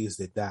had AIDS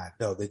that died?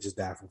 No, they just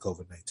died from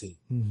COVID-19.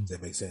 Mm-hmm. Does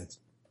that make sense?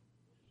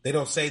 They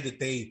don't say that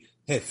they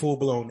had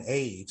full-blown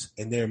AIDS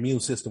and their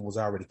immune system was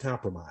already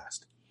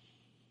compromised.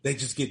 They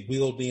just get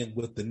wheeled in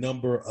with the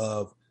number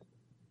of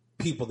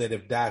people that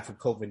have died from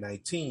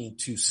COVID-19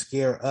 to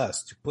scare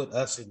us, to put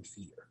us in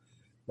fear.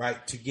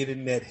 right, to get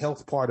in that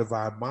health part of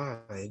our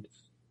mind,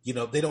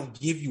 they don't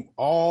give you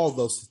all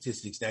those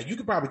statistics. Now, you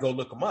could probably go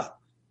look them up.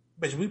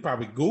 But we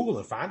probably Google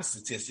and find a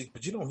statistic,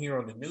 but you don't hear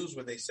on the news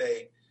where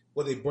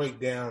they break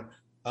down,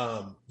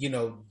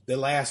 the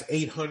last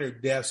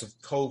 800 deaths of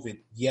COVID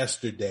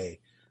yesterday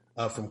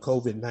from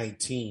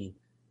COVID-19.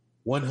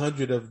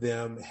 100 of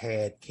them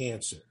had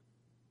cancer.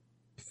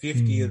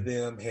 50 of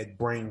them had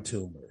brain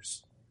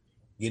tumors.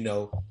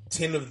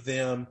 10 of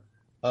them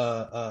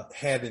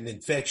had an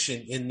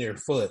infection in their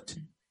foot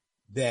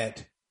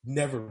that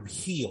never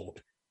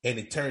healed, and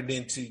it turned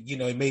into,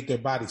 it made their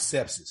body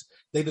sepsis.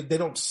 They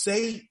don't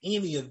say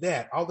any of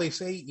that. All they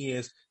say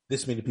is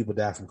this many people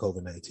died from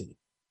COVID-19.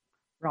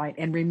 Right.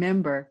 And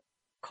remember,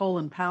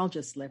 Colin Powell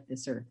just left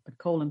this earth, but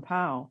Colin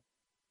Powell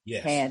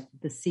had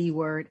the C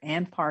word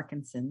and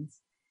Parkinson's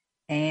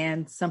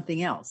and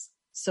something else.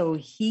 So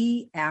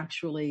he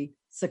actually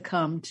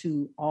succumbed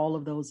to all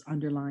of those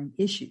underlying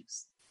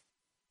issues.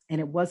 And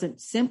it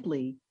wasn't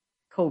simply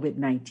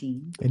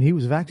COVID-19. And he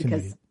was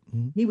vaccinated.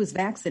 Because he was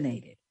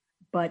vaccinated,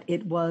 but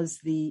it was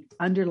the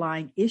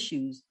underlying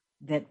issues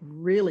that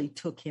really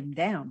took him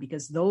down,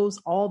 because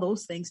all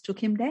those things took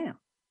him down.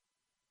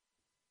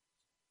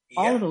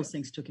 All of those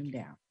things took him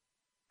down.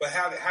 But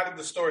how did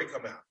the story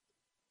come out?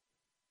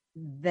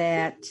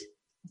 That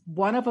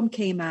one of them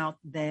came out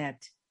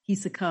that he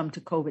succumbed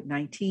to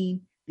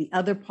COVID-19. The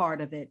other part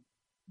of it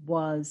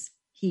was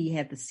he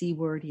had the C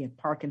word, he had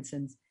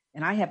Parkinson's,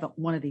 and I have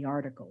one of the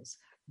articles,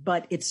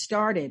 but it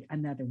started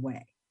another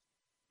way.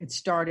 It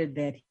started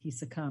that he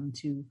succumbed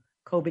to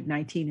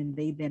COVID-19, and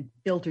they then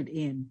filtered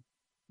in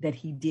that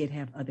he did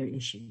have other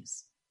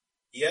issues.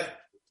 Yeah,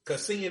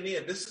 because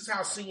this is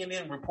how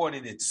CNN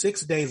reported it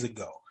 6 days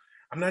ago.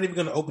 I'm not even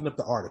going to open up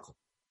the article,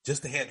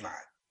 just the headline.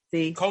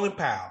 See? Colin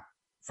Powell,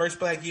 first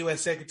Black U.S.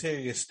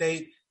 Secretary of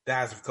State,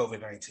 dies of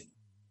COVID-19.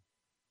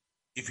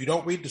 If you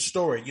don't read the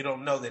story, you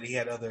don't know that he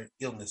had other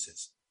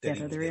illnesses.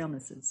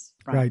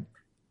 Right.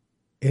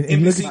 And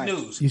NBC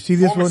News. You see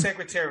this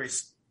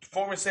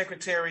Former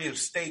Secretary of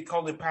State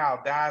Colin Powell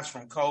dies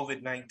from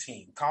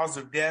COVID-19. Cause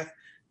of death,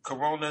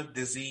 Corona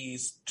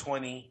disease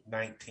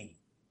 2019.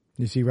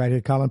 You see right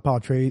here, Colin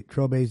Powell,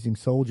 trailblazing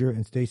soldier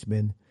and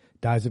statesman,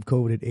 dies of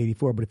COVID at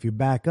 84. But if you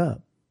back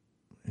up,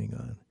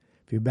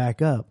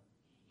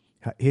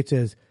 it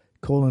says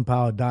Colin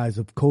Powell dies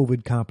of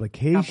COVID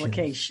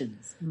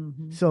complications.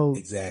 Mm-hmm. So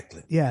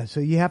exactly. Yeah. So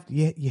you have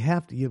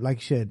to, like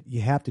you said,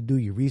 you have to do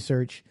your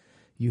research.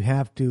 You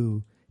have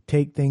to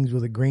take things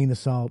with a grain of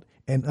salt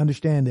and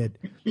understand that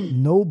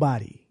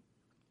nobody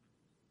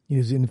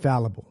is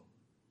infallible.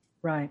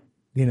 Right.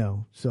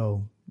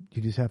 So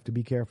you just have to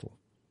be careful.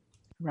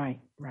 Right.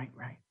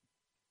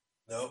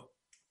 No.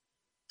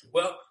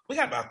 Well, we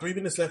got about 3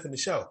 minutes left in the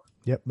show.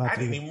 Yep. I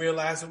didn't even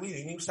realize that we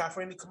didn't even stop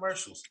for any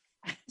commercials.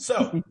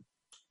 So,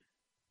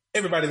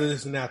 everybody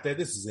listening out there,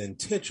 this is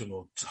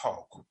Intentional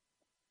Talk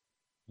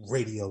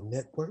Radio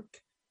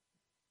Network.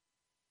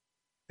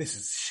 This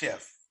is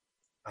Chef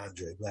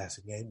Aundre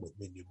Blasingame with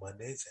Menu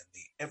Mondays, and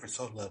the ever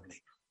so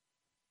lovely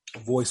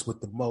voice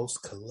with the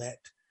most,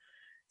 Colette,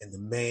 and the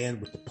man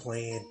with the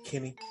plan,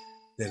 Kenny,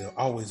 that are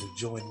always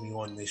joining me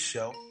on this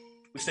show.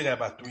 We still got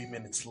about 3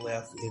 minutes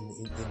left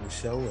in the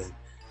show, and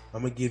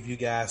I'm going to give you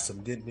guys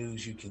some good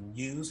news you can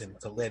use. And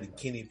Colette and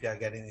Kenny, if y'all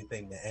got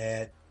anything to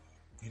add,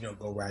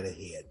 go right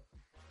ahead.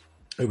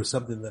 It was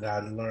something that I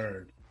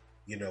learned,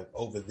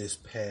 over this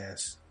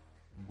past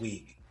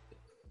week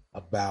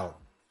about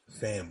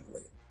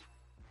family.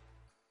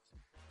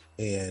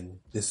 And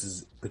this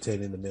is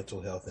pertaining to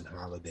mental health and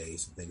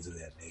holidays and things of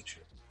that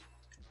nature.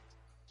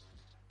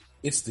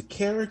 It's the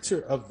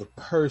character of the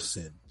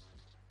person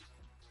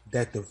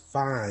that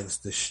defines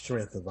the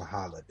strength of a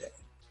holiday.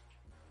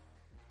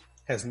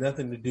 Has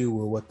nothing to do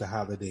with what the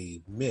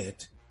holiday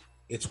meant.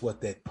 It's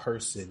what that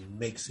person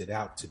makes it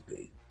out to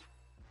be.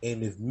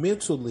 And if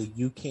mentally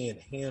you can't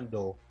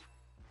handle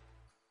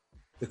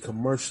the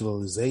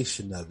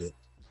commercialization of it,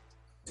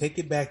 take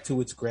it back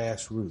to its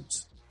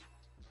grassroots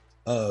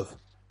of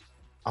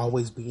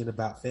always being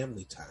about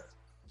family time.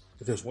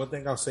 If there's one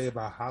thing I'll say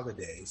about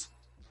holidays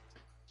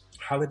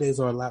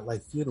are a lot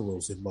like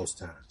funerals in most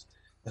times.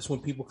 That's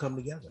when people come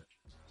together.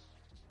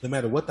 No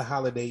matter what the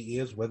holiday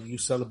is, whether you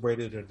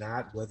celebrate it or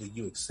not, whether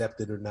you accept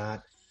it or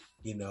not,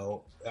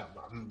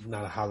 I'm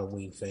not a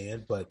Halloween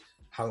fan, but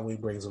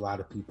Halloween brings a lot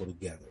of people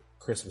together.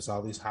 Christmas,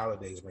 all these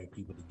holidays bring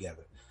people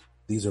together.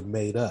 These are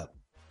made up,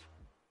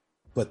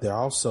 but they're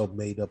also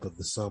made up of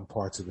the sum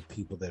parts of the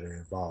people that are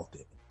involved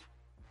in it.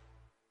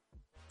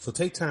 So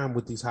take time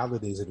with these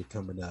holidays that are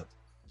coming up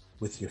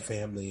with your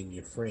family and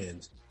your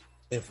friends,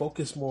 and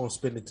focus more on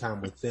spending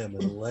time with them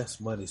and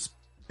less money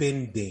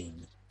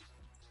spending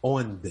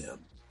on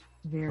them.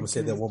 I'm going to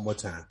say that one more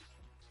time.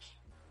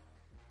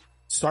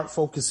 Start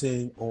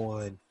focusing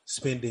on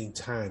spending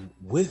time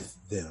with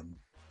them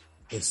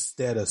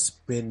instead of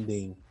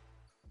spending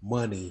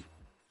money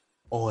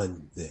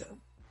on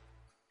them.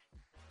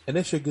 And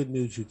that's your good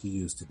news you can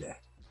use today.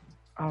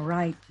 All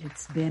right.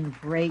 It's been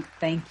great.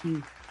 Thank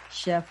you,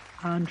 Chef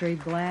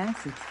Aundre Blas.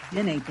 It's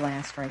been a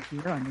blast right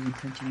here on the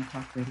Intentional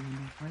Talk Radio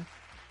Network.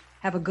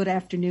 Have a good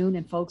afternoon.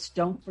 And folks,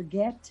 don't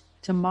forget,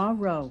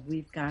 tomorrow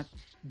we've got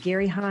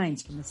Gary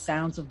Hines from the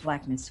Sounds of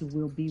Blackness, who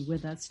will be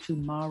with us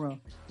tomorrow.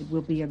 It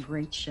will be a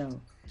great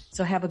show.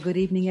 So have a good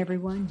evening,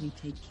 everyone. You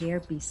take care.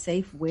 Be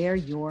safe. Wear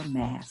your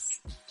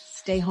mask.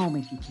 Stay home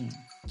if you can.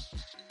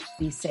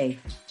 Be safe.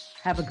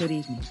 Have a good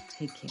evening.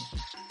 Take care.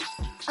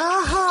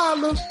 Aha!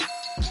 Look.